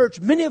our church,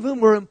 many of whom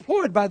were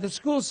employed by the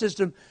school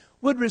system,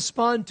 would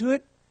respond to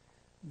it.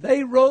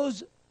 They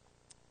rose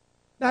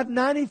about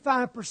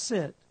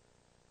 95%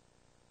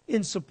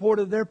 in support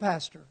of their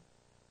pastor.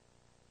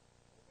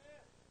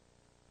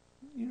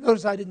 You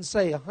notice I didn't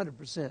say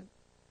 100%.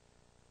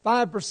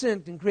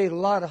 5% can create a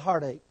lot of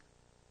heartache.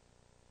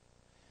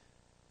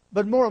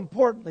 But more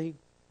importantly,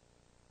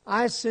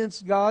 I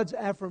sensed God's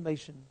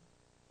affirmation.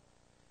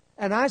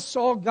 And I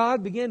saw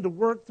God begin to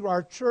work through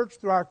our church,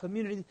 through our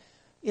community,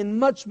 in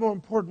much more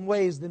important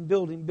ways than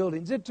building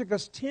buildings. It took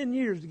us 10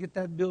 years to get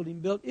that building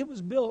built. It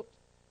was built.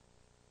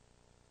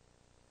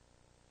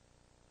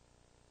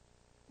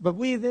 But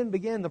we then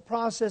began the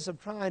process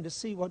of trying to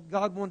see what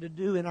God wanted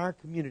to do in our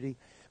community.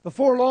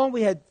 Before long,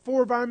 we had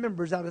 4 of our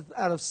members out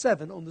of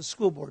 7 on the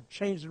school board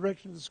change the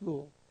direction of the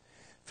school.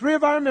 3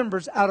 of our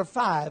members out of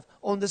 5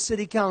 on the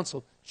city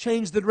council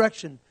changed the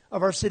direction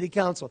of our city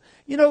council.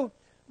 You know,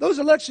 those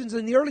elections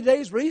in the early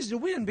days were easy to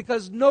win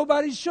because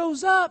nobody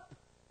shows up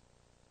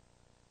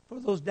for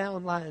those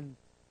downline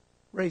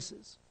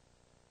races.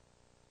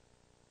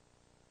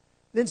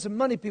 Then some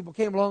money people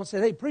came along and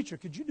said, "Hey, preacher,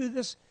 could you do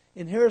this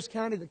in Harris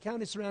County, the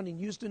county surrounding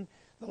Houston,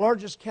 the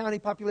largest county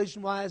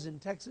population-wise in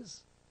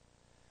Texas?"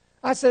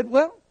 I said,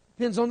 "Well,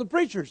 depends on the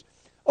preachers."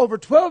 Over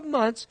 12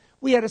 months,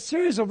 we had a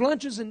series of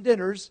lunches and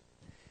dinners.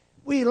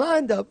 We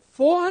lined up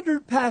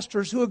 400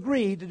 pastors who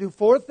agreed to do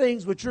 4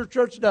 things which your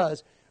church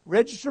does.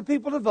 Register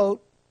people to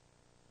vote.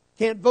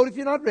 Can't vote if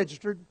you're not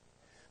registered.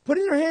 Put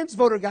in their hands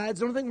voter guides.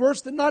 The only thing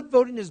worse than not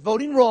voting is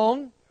voting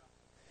wrong.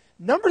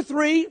 Number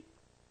 3,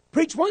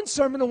 preach one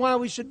sermon on why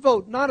we should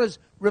vote, not as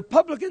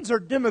Republicans or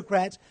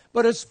Democrats,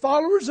 but as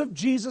followers of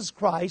Jesus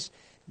Christ.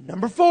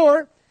 Number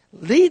 4,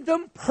 lead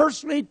them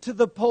personally to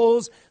the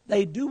polls.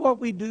 They do what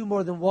we do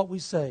more than what we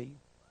say.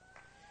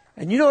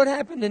 And you know what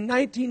happened in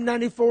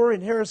 1994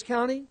 in Harris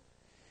County?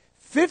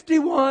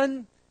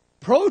 51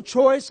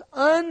 pro-choice,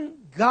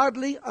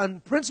 ungodly,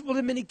 unprincipled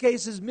in many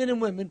cases, men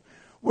and women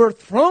were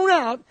thrown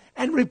out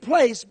and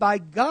replaced by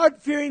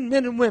God-fearing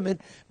men and women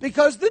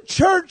because the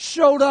church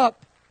showed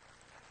up.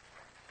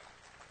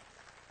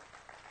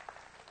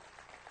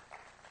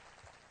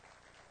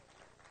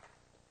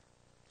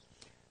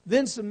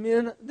 Then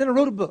I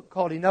wrote a book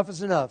called Enough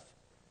is Enough.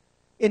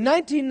 In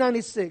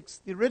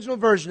 1996, the original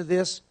version of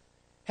this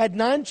had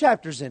 9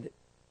 chapters in it,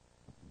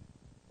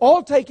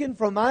 all taken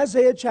from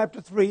Isaiah chapter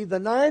 3, the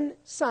 9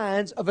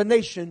 signs of a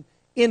nation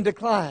in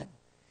decline.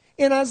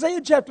 In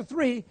Isaiah chapter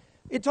 3,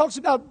 it talks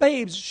about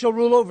babes shall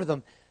rule over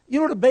them. You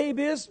know what a babe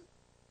is?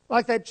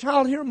 Like that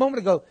child here a moment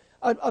ago.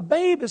 A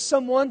babe is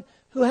someone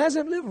who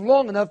hasn't lived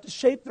long enough to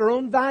shape their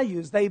own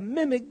values. They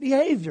mimic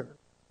behavior.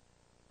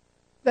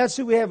 That's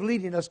who we have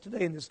leading us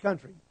today in this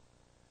country.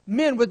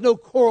 Men with no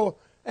core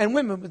and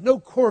women with no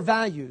core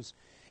values.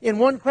 In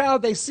one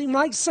crowd, they seem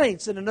like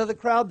saints. In another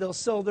crowd, they'll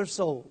sell their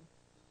soul.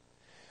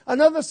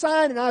 Another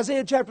sign in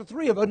Isaiah chapter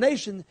 3 of a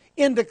nation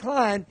in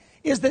decline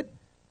is that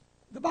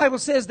the Bible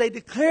says they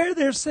declare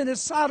their sin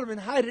as Sodom and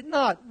hide it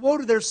not. Woe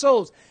to their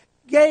souls.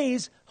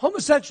 Gays,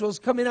 homosexuals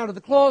coming out of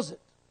the closet.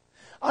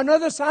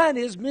 Another sign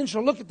is men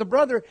shall look at the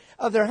brother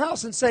of their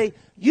house and say,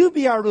 "You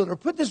be our ruler.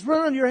 Put this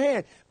ruler in your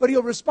hand." But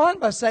he'll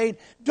respond by saying,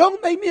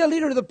 "Don't make me a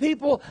leader of the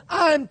people.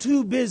 I'm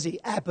too busy."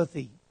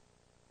 Apathy.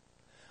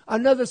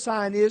 Another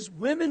sign is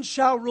women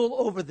shall rule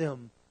over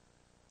them.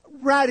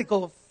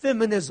 Radical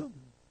feminism.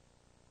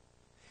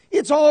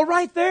 It's all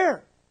right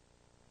there.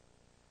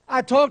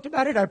 I talked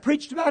about it, I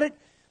preached about it,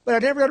 but I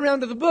never got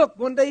around to the book.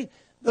 One day,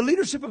 the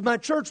leadership of my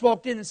church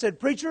walked in and said,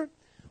 "Preacher,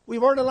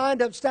 we've already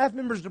lined up staff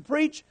members to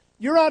preach.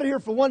 You're out of here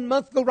for 1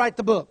 month, go write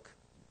the book."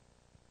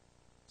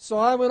 So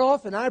I went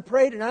off and I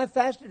prayed and I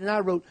fasted and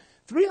I wrote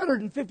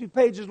 350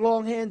 pages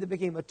longhand that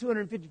became a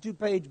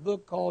 252-page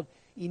book called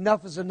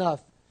Enough is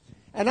Enough.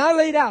 And I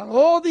laid out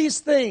all these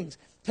things,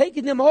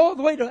 taking them all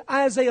the way to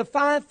Isaiah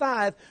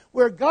 5:5,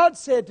 where God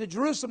said to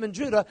Jerusalem and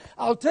Judah,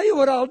 "I'll tell you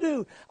what I'll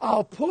do.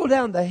 I'll pull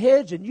down the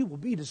hedge and you will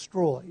be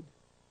destroyed."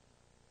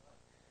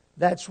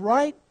 That's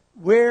right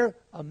where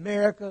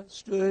America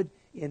stood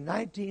in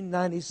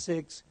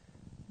 1996.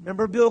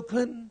 Remember Bill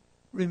Clinton?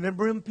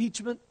 Remember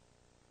impeachment?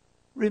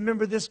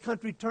 Remember this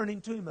country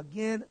turning to him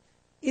again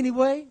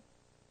anyway?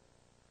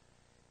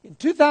 In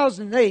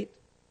 2008,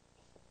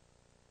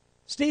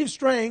 Steve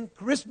Strang,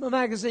 Charisma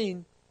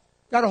Magazine,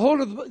 got a hold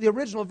of the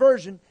original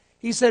version.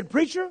 He said,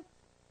 "Preacher,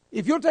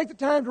 if you'll take the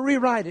time to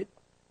rewrite it,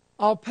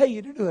 I'll pay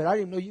you to do it." I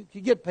didn't know you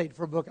could get paid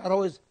for a book. I'd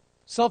always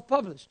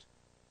self-published.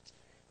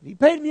 He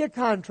paid me a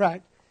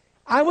contract.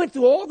 I went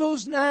through all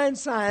those 9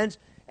 signs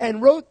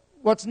and wrote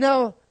what's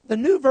now the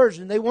new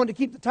version. They wanted to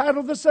keep the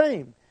title the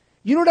same.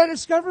 You know what I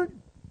discovered?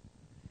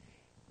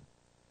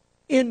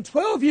 In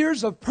 12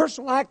 years of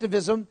personal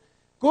activism,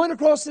 going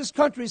across this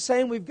country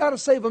saying we've got to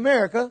save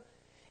America,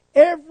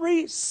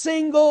 every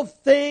single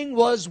thing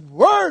was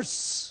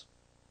worse,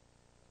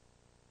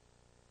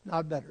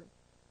 not better.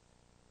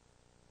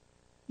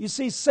 You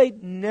see,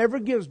 Satan never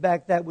gives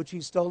back that which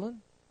he's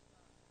stolen.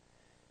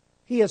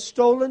 He has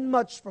stolen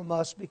much from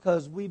us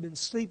because we've been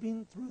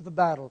sleeping through the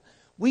battle.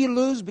 We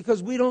lose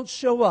because we don't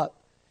show up.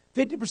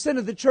 50%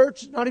 of the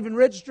church is not even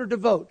registered to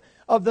vote.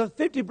 Of the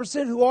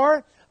 50% who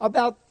are,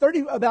 about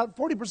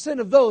 40%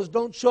 of those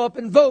don't show up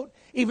and vote,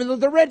 even though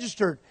they're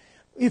registered.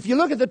 If you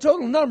look at the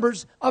total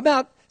numbers,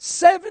 about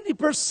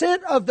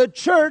 70% of the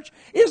church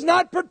is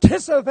not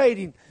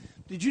participating.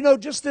 Did you know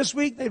just this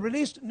week they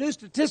released a new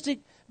statistic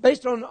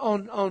based on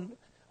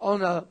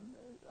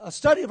a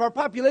study of our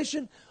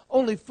population?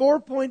 Only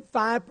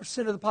 4.5%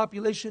 of the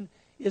population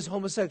is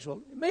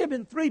homosexual. It may have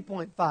been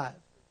 3.5.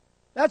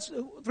 That's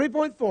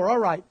 3.4. All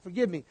right,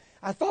 forgive me.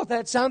 I thought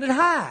that sounded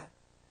high.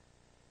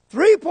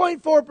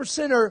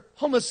 3.4% are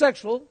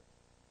homosexual.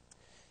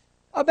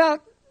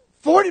 About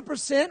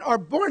 40% are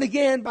born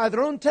again by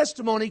their own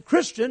testimony,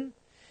 Christian.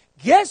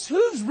 Guess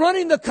who's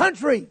running the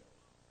country?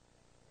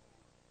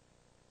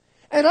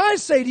 And I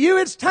say to you,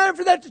 it's time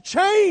for that to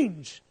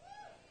change.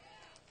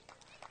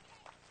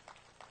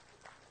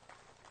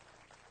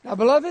 Now,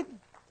 beloved,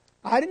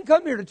 I didn't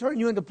come here to turn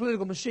you into a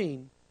political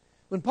machine.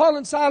 When Paul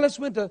and Silas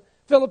went to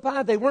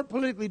Philippi, they weren't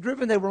politically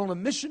driven. They were on a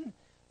mission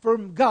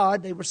from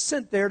God. They were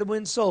sent there to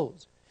win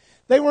souls.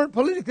 They weren't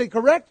politically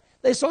correct.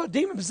 They saw a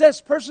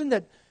demon-possessed person,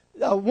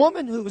 a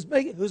woman who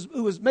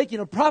was making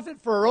a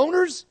profit for her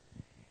owners,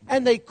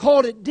 and they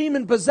called it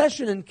demon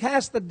possession and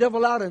cast the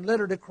devil out and led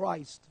her to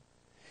Christ.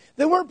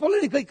 They weren't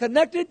politically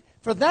connected.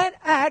 For that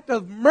act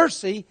of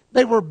mercy,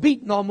 they were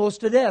beaten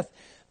almost to death.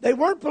 They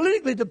weren't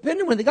politically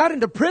dependent. When they got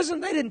into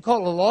prison, they didn't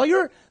call a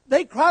lawyer.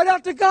 They cried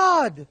out to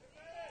God.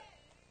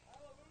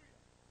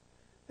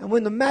 And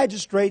when the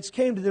magistrates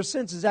came to their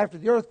senses after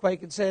the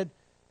earthquake and said,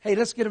 hey,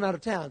 let's get him out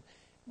of town.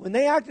 When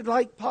they acted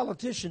like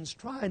politicians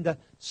trying to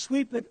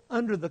sweep it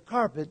under the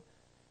carpet,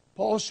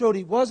 Paul showed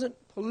he wasn't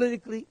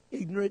politically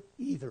ignorant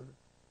either.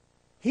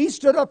 He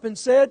stood up and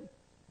said,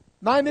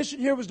 my mission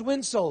here was to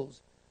win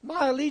souls.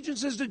 My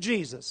allegiance is to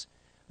Jesus.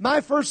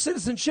 My first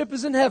citizenship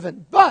is in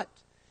heaven. But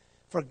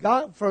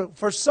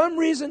for some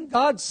reason,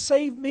 God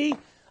saved me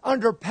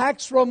under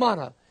Pax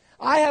Romana.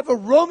 I have a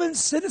Roman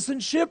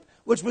citizenship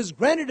which was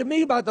granted to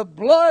me by the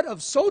blood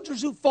of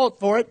soldiers who fought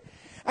for it.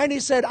 And he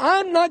said,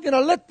 I'm not going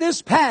to let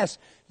this pass.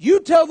 You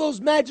tell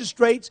those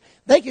magistrates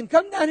they can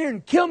come down here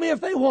and kill me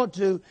if they want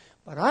to,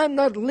 but I'm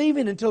not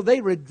leaving until they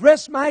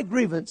redress my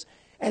grievance.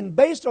 And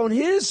based on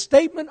his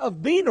statement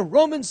of being a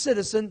Roman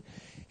citizen,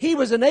 he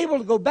was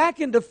enabled to go back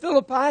into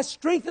Philippi,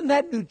 strengthen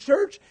that new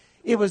church.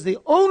 It was the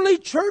only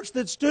church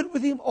that stood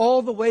with him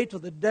all the way to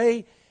the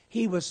day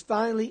he was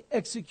finally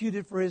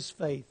executed for his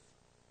faith.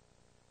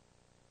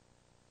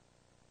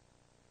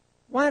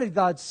 Why did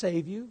God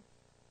save you?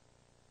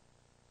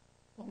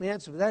 Well, the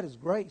answer to that is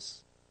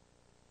grace.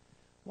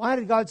 Why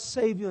did God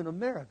save you in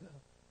America?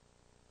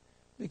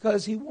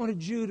 Because He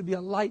wanted you to be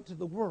a light to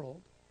the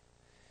world.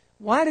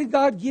 Why did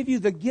God give you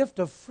the gift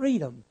of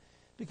freedom?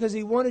 Because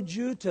He wanted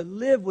you to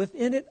live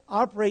within it,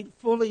 operate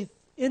fully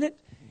in it,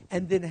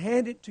 and then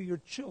hand it to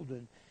your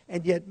children.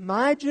 And yet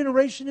my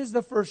generation is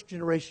the first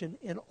generation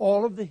in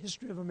all of the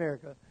history of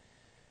America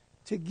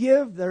to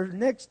give their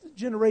next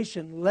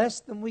generation less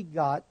than we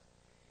got.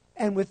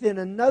 And within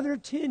another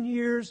 10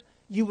 years,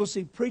 you will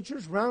see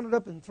preachers rounded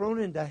up and thrown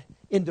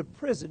into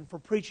prison for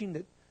preaching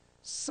that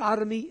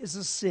sodomy is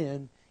a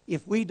sin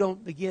if we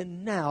don't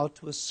begin now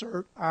to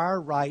assert our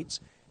rights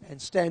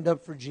and stand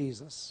up for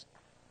Jesus.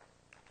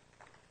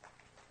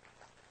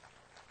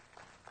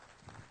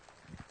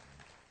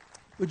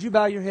 Would you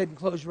bow your head and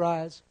close your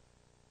eyes?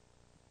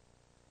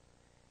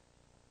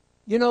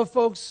 You know,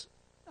 folks,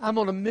 I'm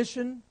on a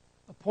mission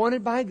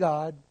appointed by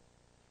God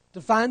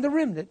to find the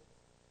remnant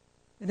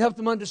and help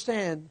them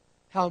understand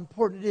how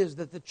important it is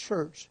that the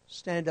church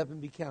stand up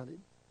and be counted.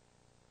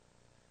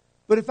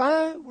 But if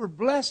I were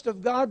blessed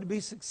of God to be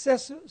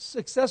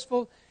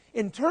successful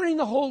in turning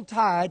the whole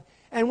tide,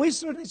 and we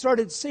suddenly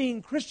started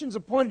seeing Christians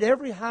appointed to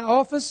every high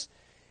office,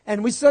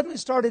 and we suddenly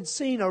started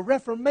seeing a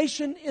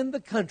reformation in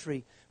the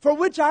country, for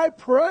which I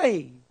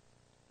pray,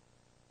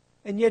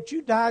 and yet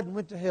you died and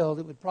went to hell,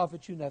 it would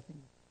profit you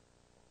nothing.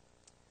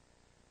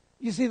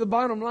 You see, the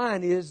bottom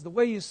line is the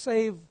way you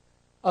save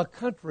a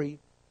country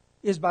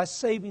is by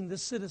saving the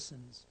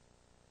citizens.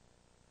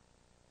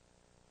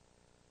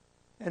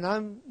 And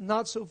I'm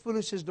not so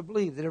foolish as to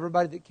believe that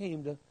everybody that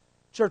came to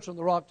Church on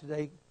the Rock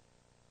today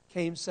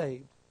came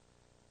saved.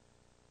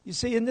 You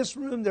see, in this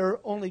room there are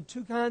only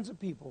two kinds of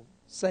people: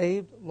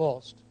 saved,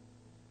 lost.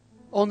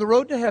 On the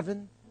road to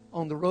heaven,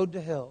 on the road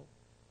to hell.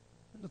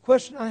 And the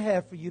question I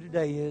have for you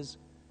today is,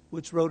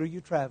 which road are you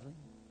traveling?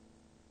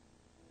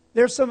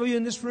 There are some of you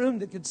in this room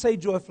that could say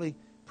joyfully,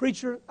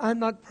 "Preacher, I'm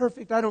not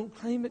perfect, I don't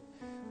claim it,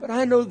 but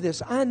I know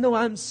this. I know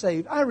I'm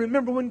saved. I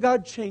remember when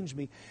God changed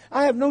me.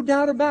 I have no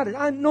doubt about it.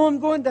 I know I'm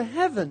going to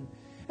heaven.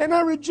 And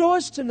I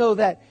rejoice to know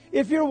that."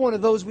 If you're one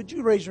of those, would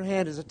you raise your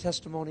hand as a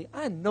testimony?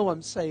 I know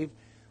I'm saved.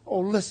 Oh,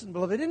 listen,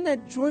 beloved, isn't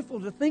that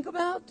joyful to think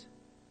about?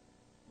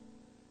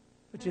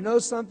 But you know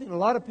something? A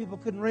lot of people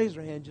couldn't raise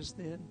their hand just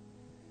then.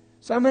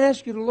 So I'm going to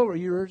ask you to lower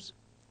yours.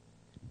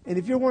 And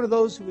if you're one of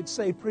those who would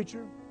say,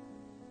 preacher,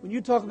 when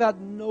you talk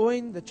about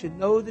knowing that you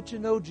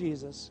know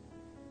Jesus,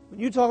 when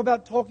you talk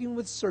about talking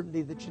with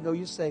certainty that you know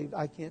you're saved,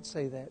 I can't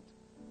say that.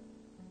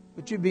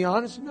 But you'd be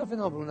honest enough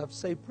and humble enough to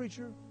say,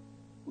 preacher,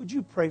 would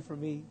you pray for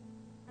me?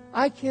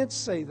 I can't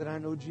say that I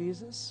know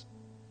Jesus.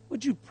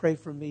 Would you pray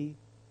for me?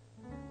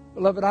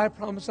 Beloved, I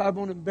promise I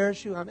won't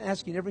embarrass you. I'm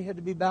asking every head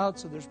to be bowed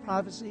so there's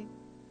privacy.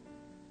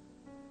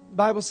 The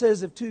Bible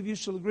says, if two of you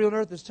shall agree on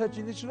earth as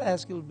touching this, shall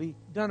ask, it will be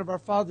done of our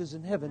fathers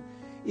in heaven.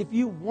 If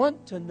you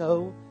want to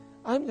know,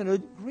 I'm going to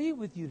agree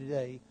with you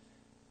today.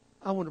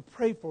 I want to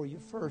pray for you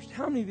first.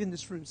 How many of you in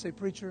this room say,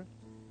 preacher,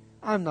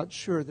 I'm not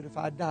sure that if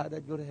I died,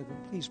 I'd go to heaven.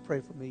 Please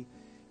pray for me.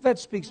 If that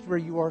speaks to where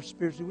you are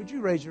spiritually, would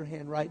you raise your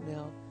hand right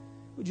now?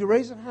 Would you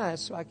raise it high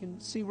so I can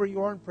see where you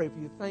are and pray for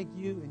you? Thank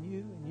you, and you,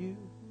 and you.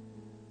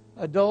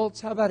 Adults,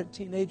 how about it,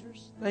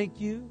 teenagers? Thank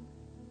you.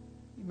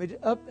 You may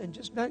up and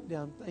just back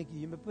down. Thank you.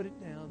 You may put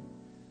it down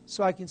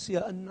so I can see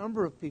a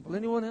number of people.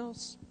 Anyone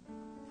else?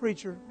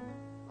 Preacher,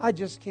 I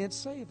just can't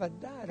say if I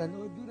died, I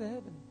know I'd go to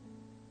heaven.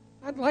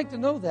 I'd like to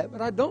know that, but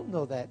I don't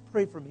know that.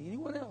 Pray for me.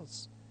 Anyone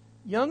else?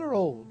 Young or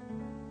old?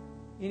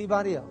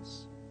 Anybody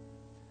else?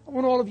 I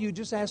want all of you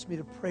just ask me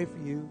to pray for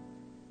you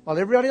while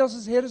everybody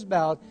else's head is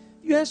bowed.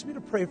 If you ask me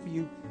to pray for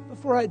you,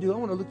 before I do, I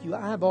want to look you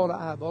eyeball to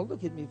eyeball.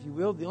 Look at me, if you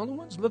will. The only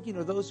ones looking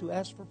are those who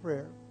ask for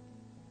prayer.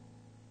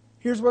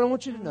 Here's what I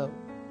want you to know.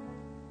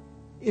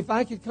 If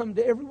I could come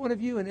to every one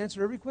of you and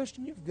answer every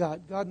question you've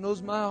got, God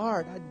knows my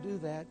heart, I'd do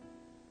that.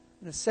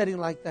 In a setting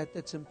like that,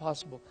 that's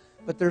impossible.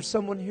 But there's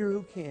someone here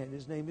who can.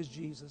 His name is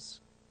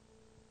Jesus.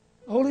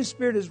 The Holy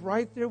Spirit is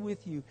right there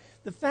with you.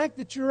 The fact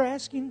that you're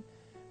asking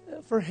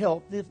for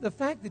help, the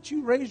fact that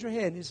you raise your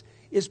hand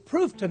is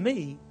proof to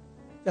me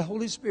the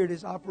Holy Spirit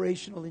is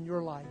operational in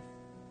your life.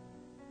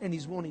 And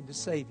He's wanting to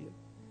save you.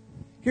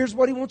 Here's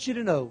what He wants you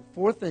to know.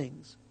 4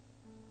 things.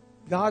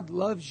 God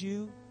loves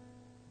you.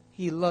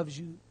 He loves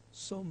you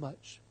so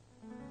much.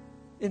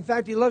 In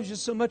fact, He loves you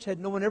so much, had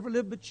no one ever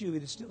lived but you,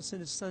 He'd still sent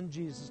His Son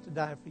Jesus to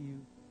die for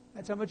you.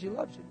 That's how much He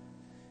loves you.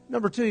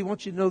 Number 2, He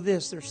wants you to know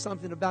this. There's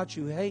something about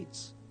you He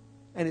hates,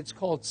 and it's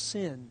called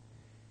sin.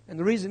 And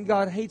the reason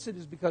God hates it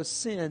is because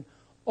sin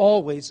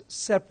always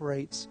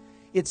separates.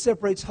 It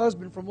separates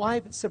husband from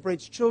wife. It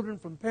separates children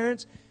from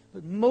parents.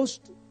 But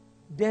most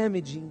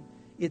damaging,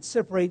 it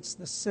separates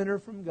the sinner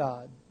from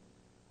God.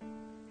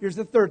 Here's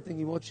the 3rd thing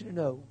He wants you to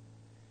know.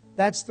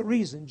 That's the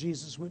reason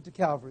Jesus went to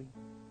Calvary,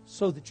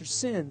 so that your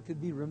sin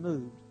could be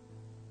removed.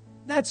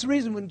 That's the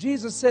reason when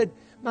Jesus said,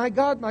 my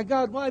God,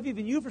 why have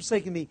even you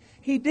forsaken me?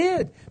 He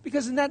did,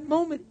 because in that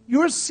moment,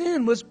 your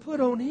sin was put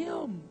on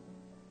Him.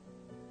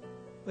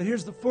 But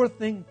here's the 4th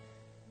thing,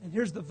 and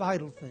here's the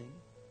vital thing.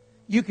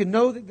 You can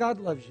know that God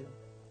loves you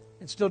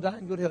and still die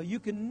and go to hell. You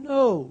can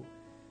know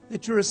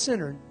that you're a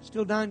sinner and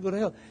still die and go to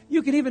hell.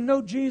 You can even know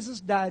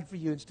Jesus died for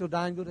you and still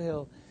die and go to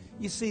hell.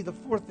 You see, the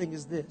 4th thing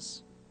is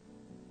this.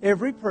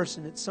 Every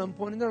person at some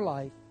point in their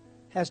life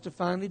has to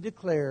finally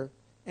declare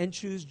and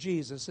choose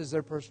Jesus as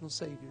their personal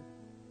Savior.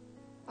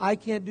 I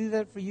can't do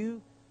that for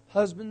you.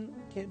 Husband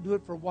can't do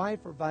it for wife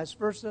or vice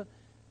versa.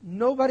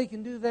 Nobody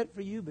can do that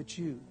for you but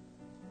you.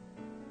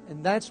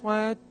 And that's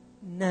why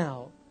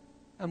now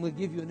I'm going to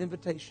give you an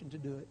invitation to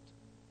do it.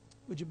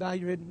 Would you bow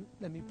your head and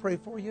let me pray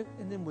for you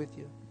and then with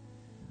you?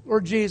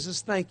 Lord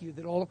Jesus, thank you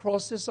that all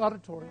across this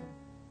auditorium,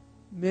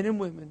 men and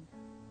women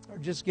are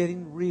just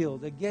getting real.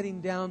 They're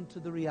getting down to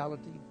the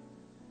reality.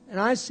 And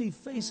I see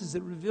faces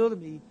that reveal to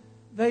me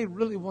they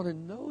really want to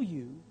know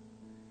you.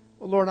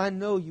 Well, Lord, I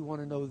know you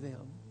want to know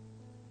them.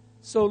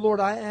 So, Lord,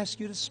 I ask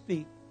you to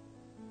speak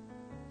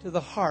to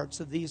the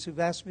hearts of these who've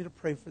asked me to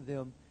pray for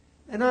them.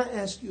 And I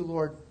ask you,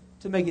 Lord,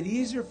 to make it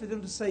easier for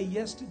them to say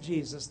yes to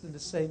Jesus than to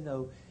say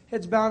no.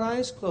 Heads bowed,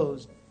 eyes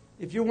closed.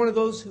 If you're one of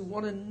those who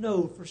want to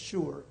know for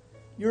sure,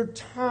 you're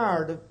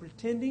tired of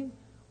pretending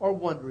or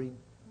wondering,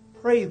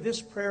 pray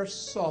this prayer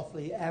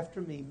softly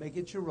after me. Make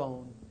it your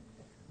own.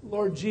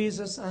 Lord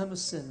Jesus, I'm a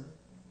sinner.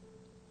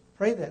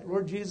 Pray that.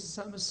 Lord Jesus,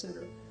 I'm a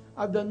sinner.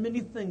 I've done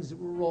many things that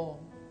were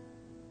wrong,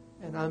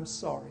 and I'm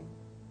sorry.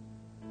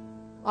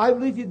 I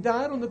believe you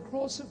died on the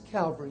cross of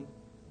Calvary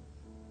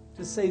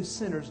to save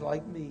sinners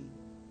like me.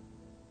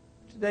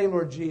 Today,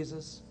 Lord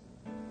Jesus,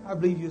 I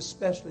believe you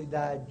especially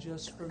died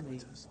just for me.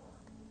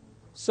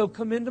 So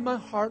come into my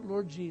heart,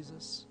 Lord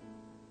Jesus.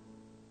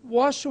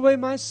 Wash away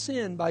my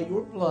sin by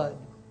your blood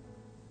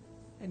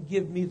and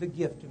give me the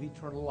gift of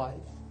eternal life.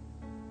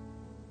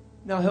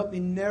 Now help me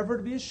never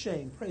to be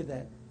ashamed. Pray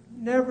that.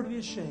 Never to be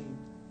ashamed.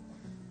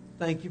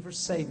 Thank you for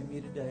saving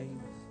me today.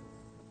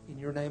 In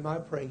your name I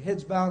pray.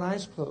 Heads bowed,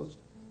 eyes closed.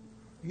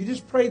 You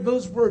just prayed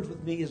those words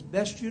with me as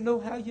best you know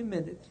how you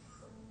meant it.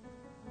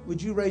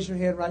 Would you raise your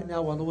hand right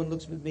now while no one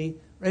looks at me?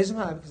 Raise them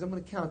high because I'm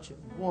going to count you.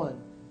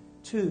 1,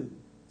 2,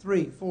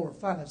 3, 4,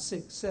 5,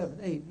 6, 7,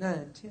 8,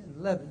 9, 10,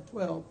 11,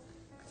 12,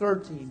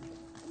 13.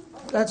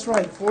 That's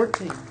right,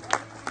 14.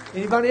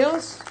 Anybody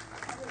else?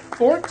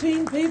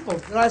 14 people.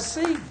 Did I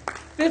see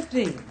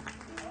 15?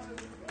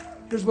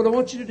 Here's what I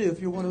want you to do if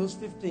you're one of those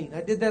 15.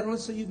 I did that only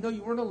so you know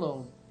you weren't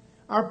alone.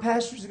 Our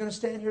pastors are going to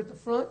stand here at the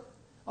front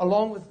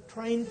along with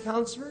trained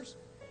counselors.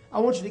 I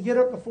want you to get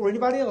up before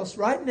anybody else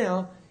right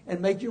now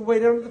and make your way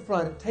down to the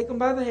front and take them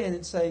by the hand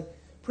and say,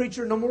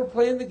 "Preacher, no more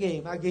playing the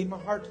game. I gave my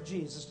heart to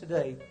Jesus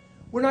today."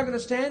 We're not going to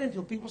stand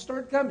until people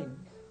start coming.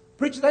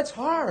 "Preacher, that's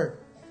hard."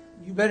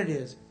 You bet it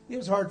is. It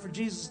was hard for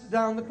Jesus to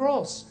die on the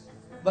cross,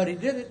 but He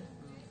did it.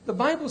 The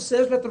Bible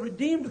says, "Let the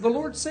redeemed of the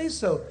Lord say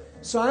so."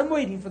 So I'm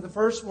waiting for the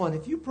first one.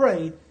 If you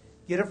prayed,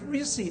 get up where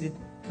you're seated.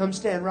 Come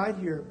stand right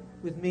here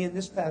with me and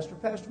this pastor.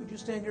 Pastor, would you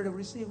stand here to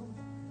receive them?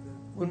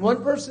 When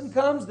one person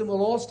comes, then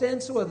we'll all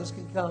stand so others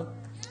can come.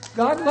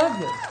 God love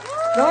you.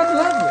 God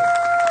love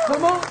you.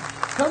 Come on.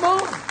 Come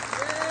on.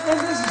 And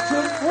this is too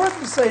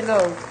important to say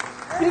no.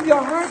 Give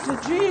your heart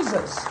to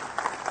Jesus.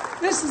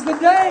 This is the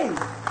day.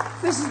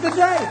 This is the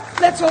day.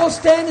 Let's all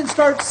stand and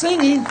start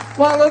singing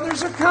while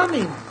others are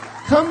coming.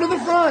 Come to the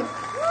front.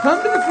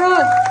 Come to the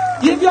front.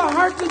 Give your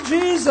heart to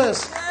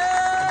Jesus.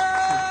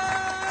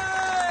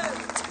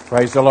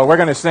 Praise the Lord. We're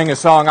going to sing a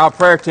song. Our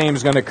prayer team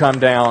is going to come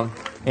down.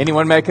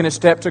 Anyone making a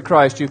step to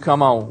Christ, you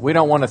come on. We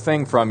don't want a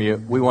thing from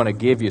you. We want to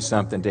give you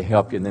something to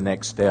help you in the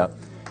next step.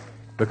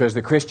 Because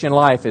the Christian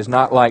life is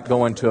not like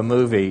going to a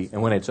movie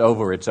and when it's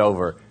over, it's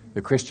over.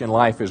 The Christian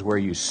life is where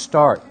you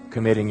start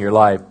committing your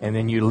life and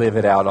then you live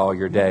it out all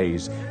your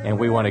days. And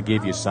we want to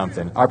give you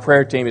something. Our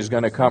prayer team is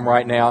going to come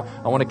right now.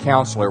 I want a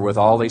counselor with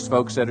all these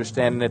folks that are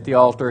standing at the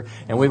altar.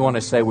 And we want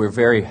to say we're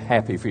very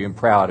happy for you and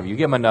proud of you.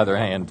 Give them another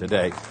hand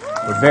today.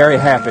 We're very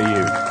happy for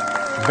you.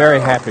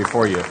 Very happy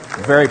for you.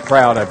 Very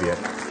proud of you.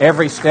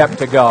 Every step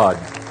to God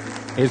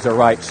is the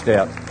right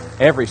step.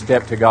 Every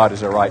step to God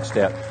is the right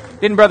step.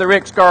 Didn't Brother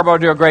Rick Scarborough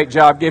do a great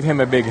job? Give him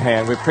a big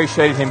hand. We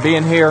appreciated him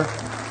being here.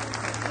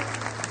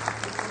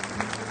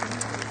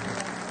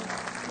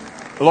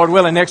 Lord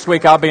willing, next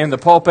week I'll be in the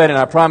pulpit, and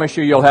I promise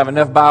you'll have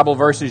enough Bible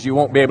verses you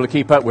won't be able to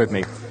keep up with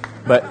me.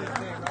 But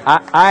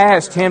I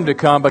asked him to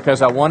come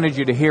because I wanted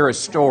you to hear a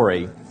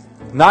story,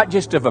 not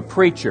just of a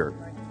preacher,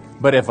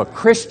 but of a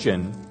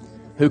Christian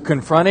who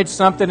confronted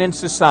something in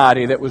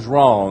society that was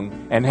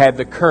wrong and had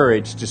the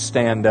courage to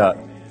stand up.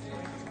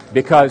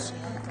 Because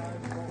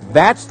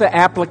that's the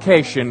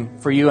application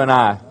for you and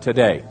I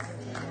today.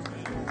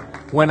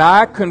 When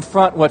I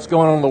confront what's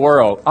going on in the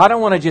world, I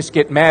don't want to just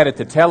get mad at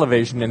the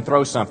television and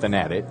throw something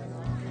at it.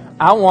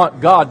 I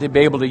want God to be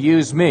able to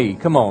use me,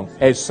 come on,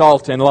 as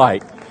salt and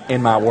light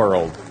in my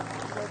world.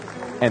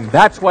 And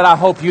that's what I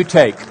hope you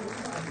take.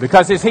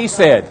 Because as he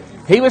said,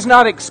 he was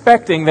not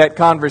expecting that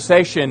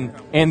conversation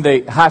in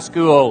the high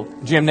school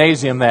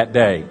gymnasium that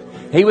day.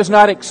 He was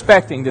not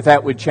expecting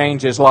that would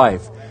change his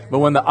life. But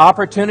when the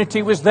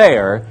opportunity was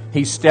there,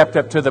 he stepped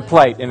up to the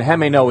plate. And how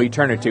many know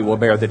eternity will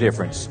bear the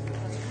difference?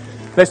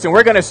 Listen,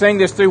 we're going to sing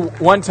this through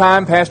one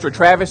time. Pastor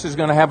Travis is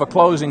going to have a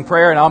closing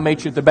prayer, and I'll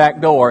meet you at the back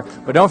door.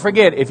 But don't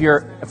forget, if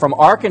you're from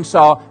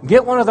Arkansas,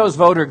 get one of those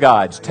voter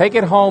guides. Take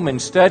it home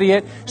and study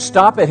it.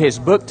 Stop at his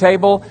book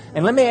table.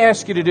 And let me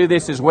ask you to do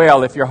this as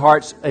well, if your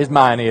heart's as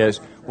mine is.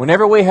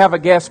 Whenever we have a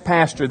guest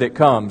pastor that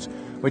comes,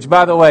 which,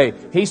 by the way,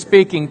 he's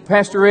speaking.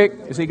 Pastor Rick,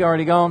 is he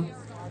already gone?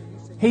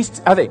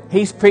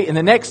 In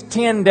the next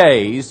 10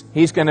 days,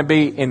 he's going to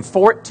be in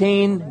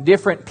 14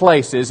 different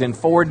places in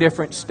 4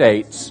 different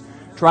states,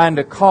 trying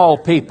to call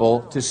people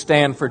to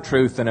stand for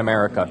truth in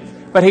America.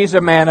 But he's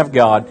a man of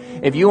God.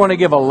 If you want to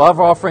give a love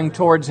offering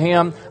towards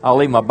him, I'll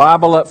leave my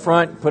Bible up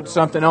front, put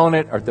something on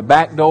it, or at the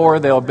back door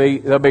there'll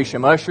be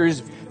some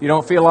ushers. If you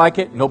don't feel like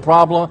it, no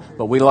problem,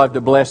 but we love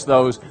to bless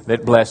those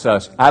that bless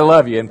us. I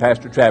love you, and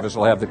Pastor Travis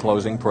will have the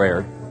closing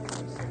prayer.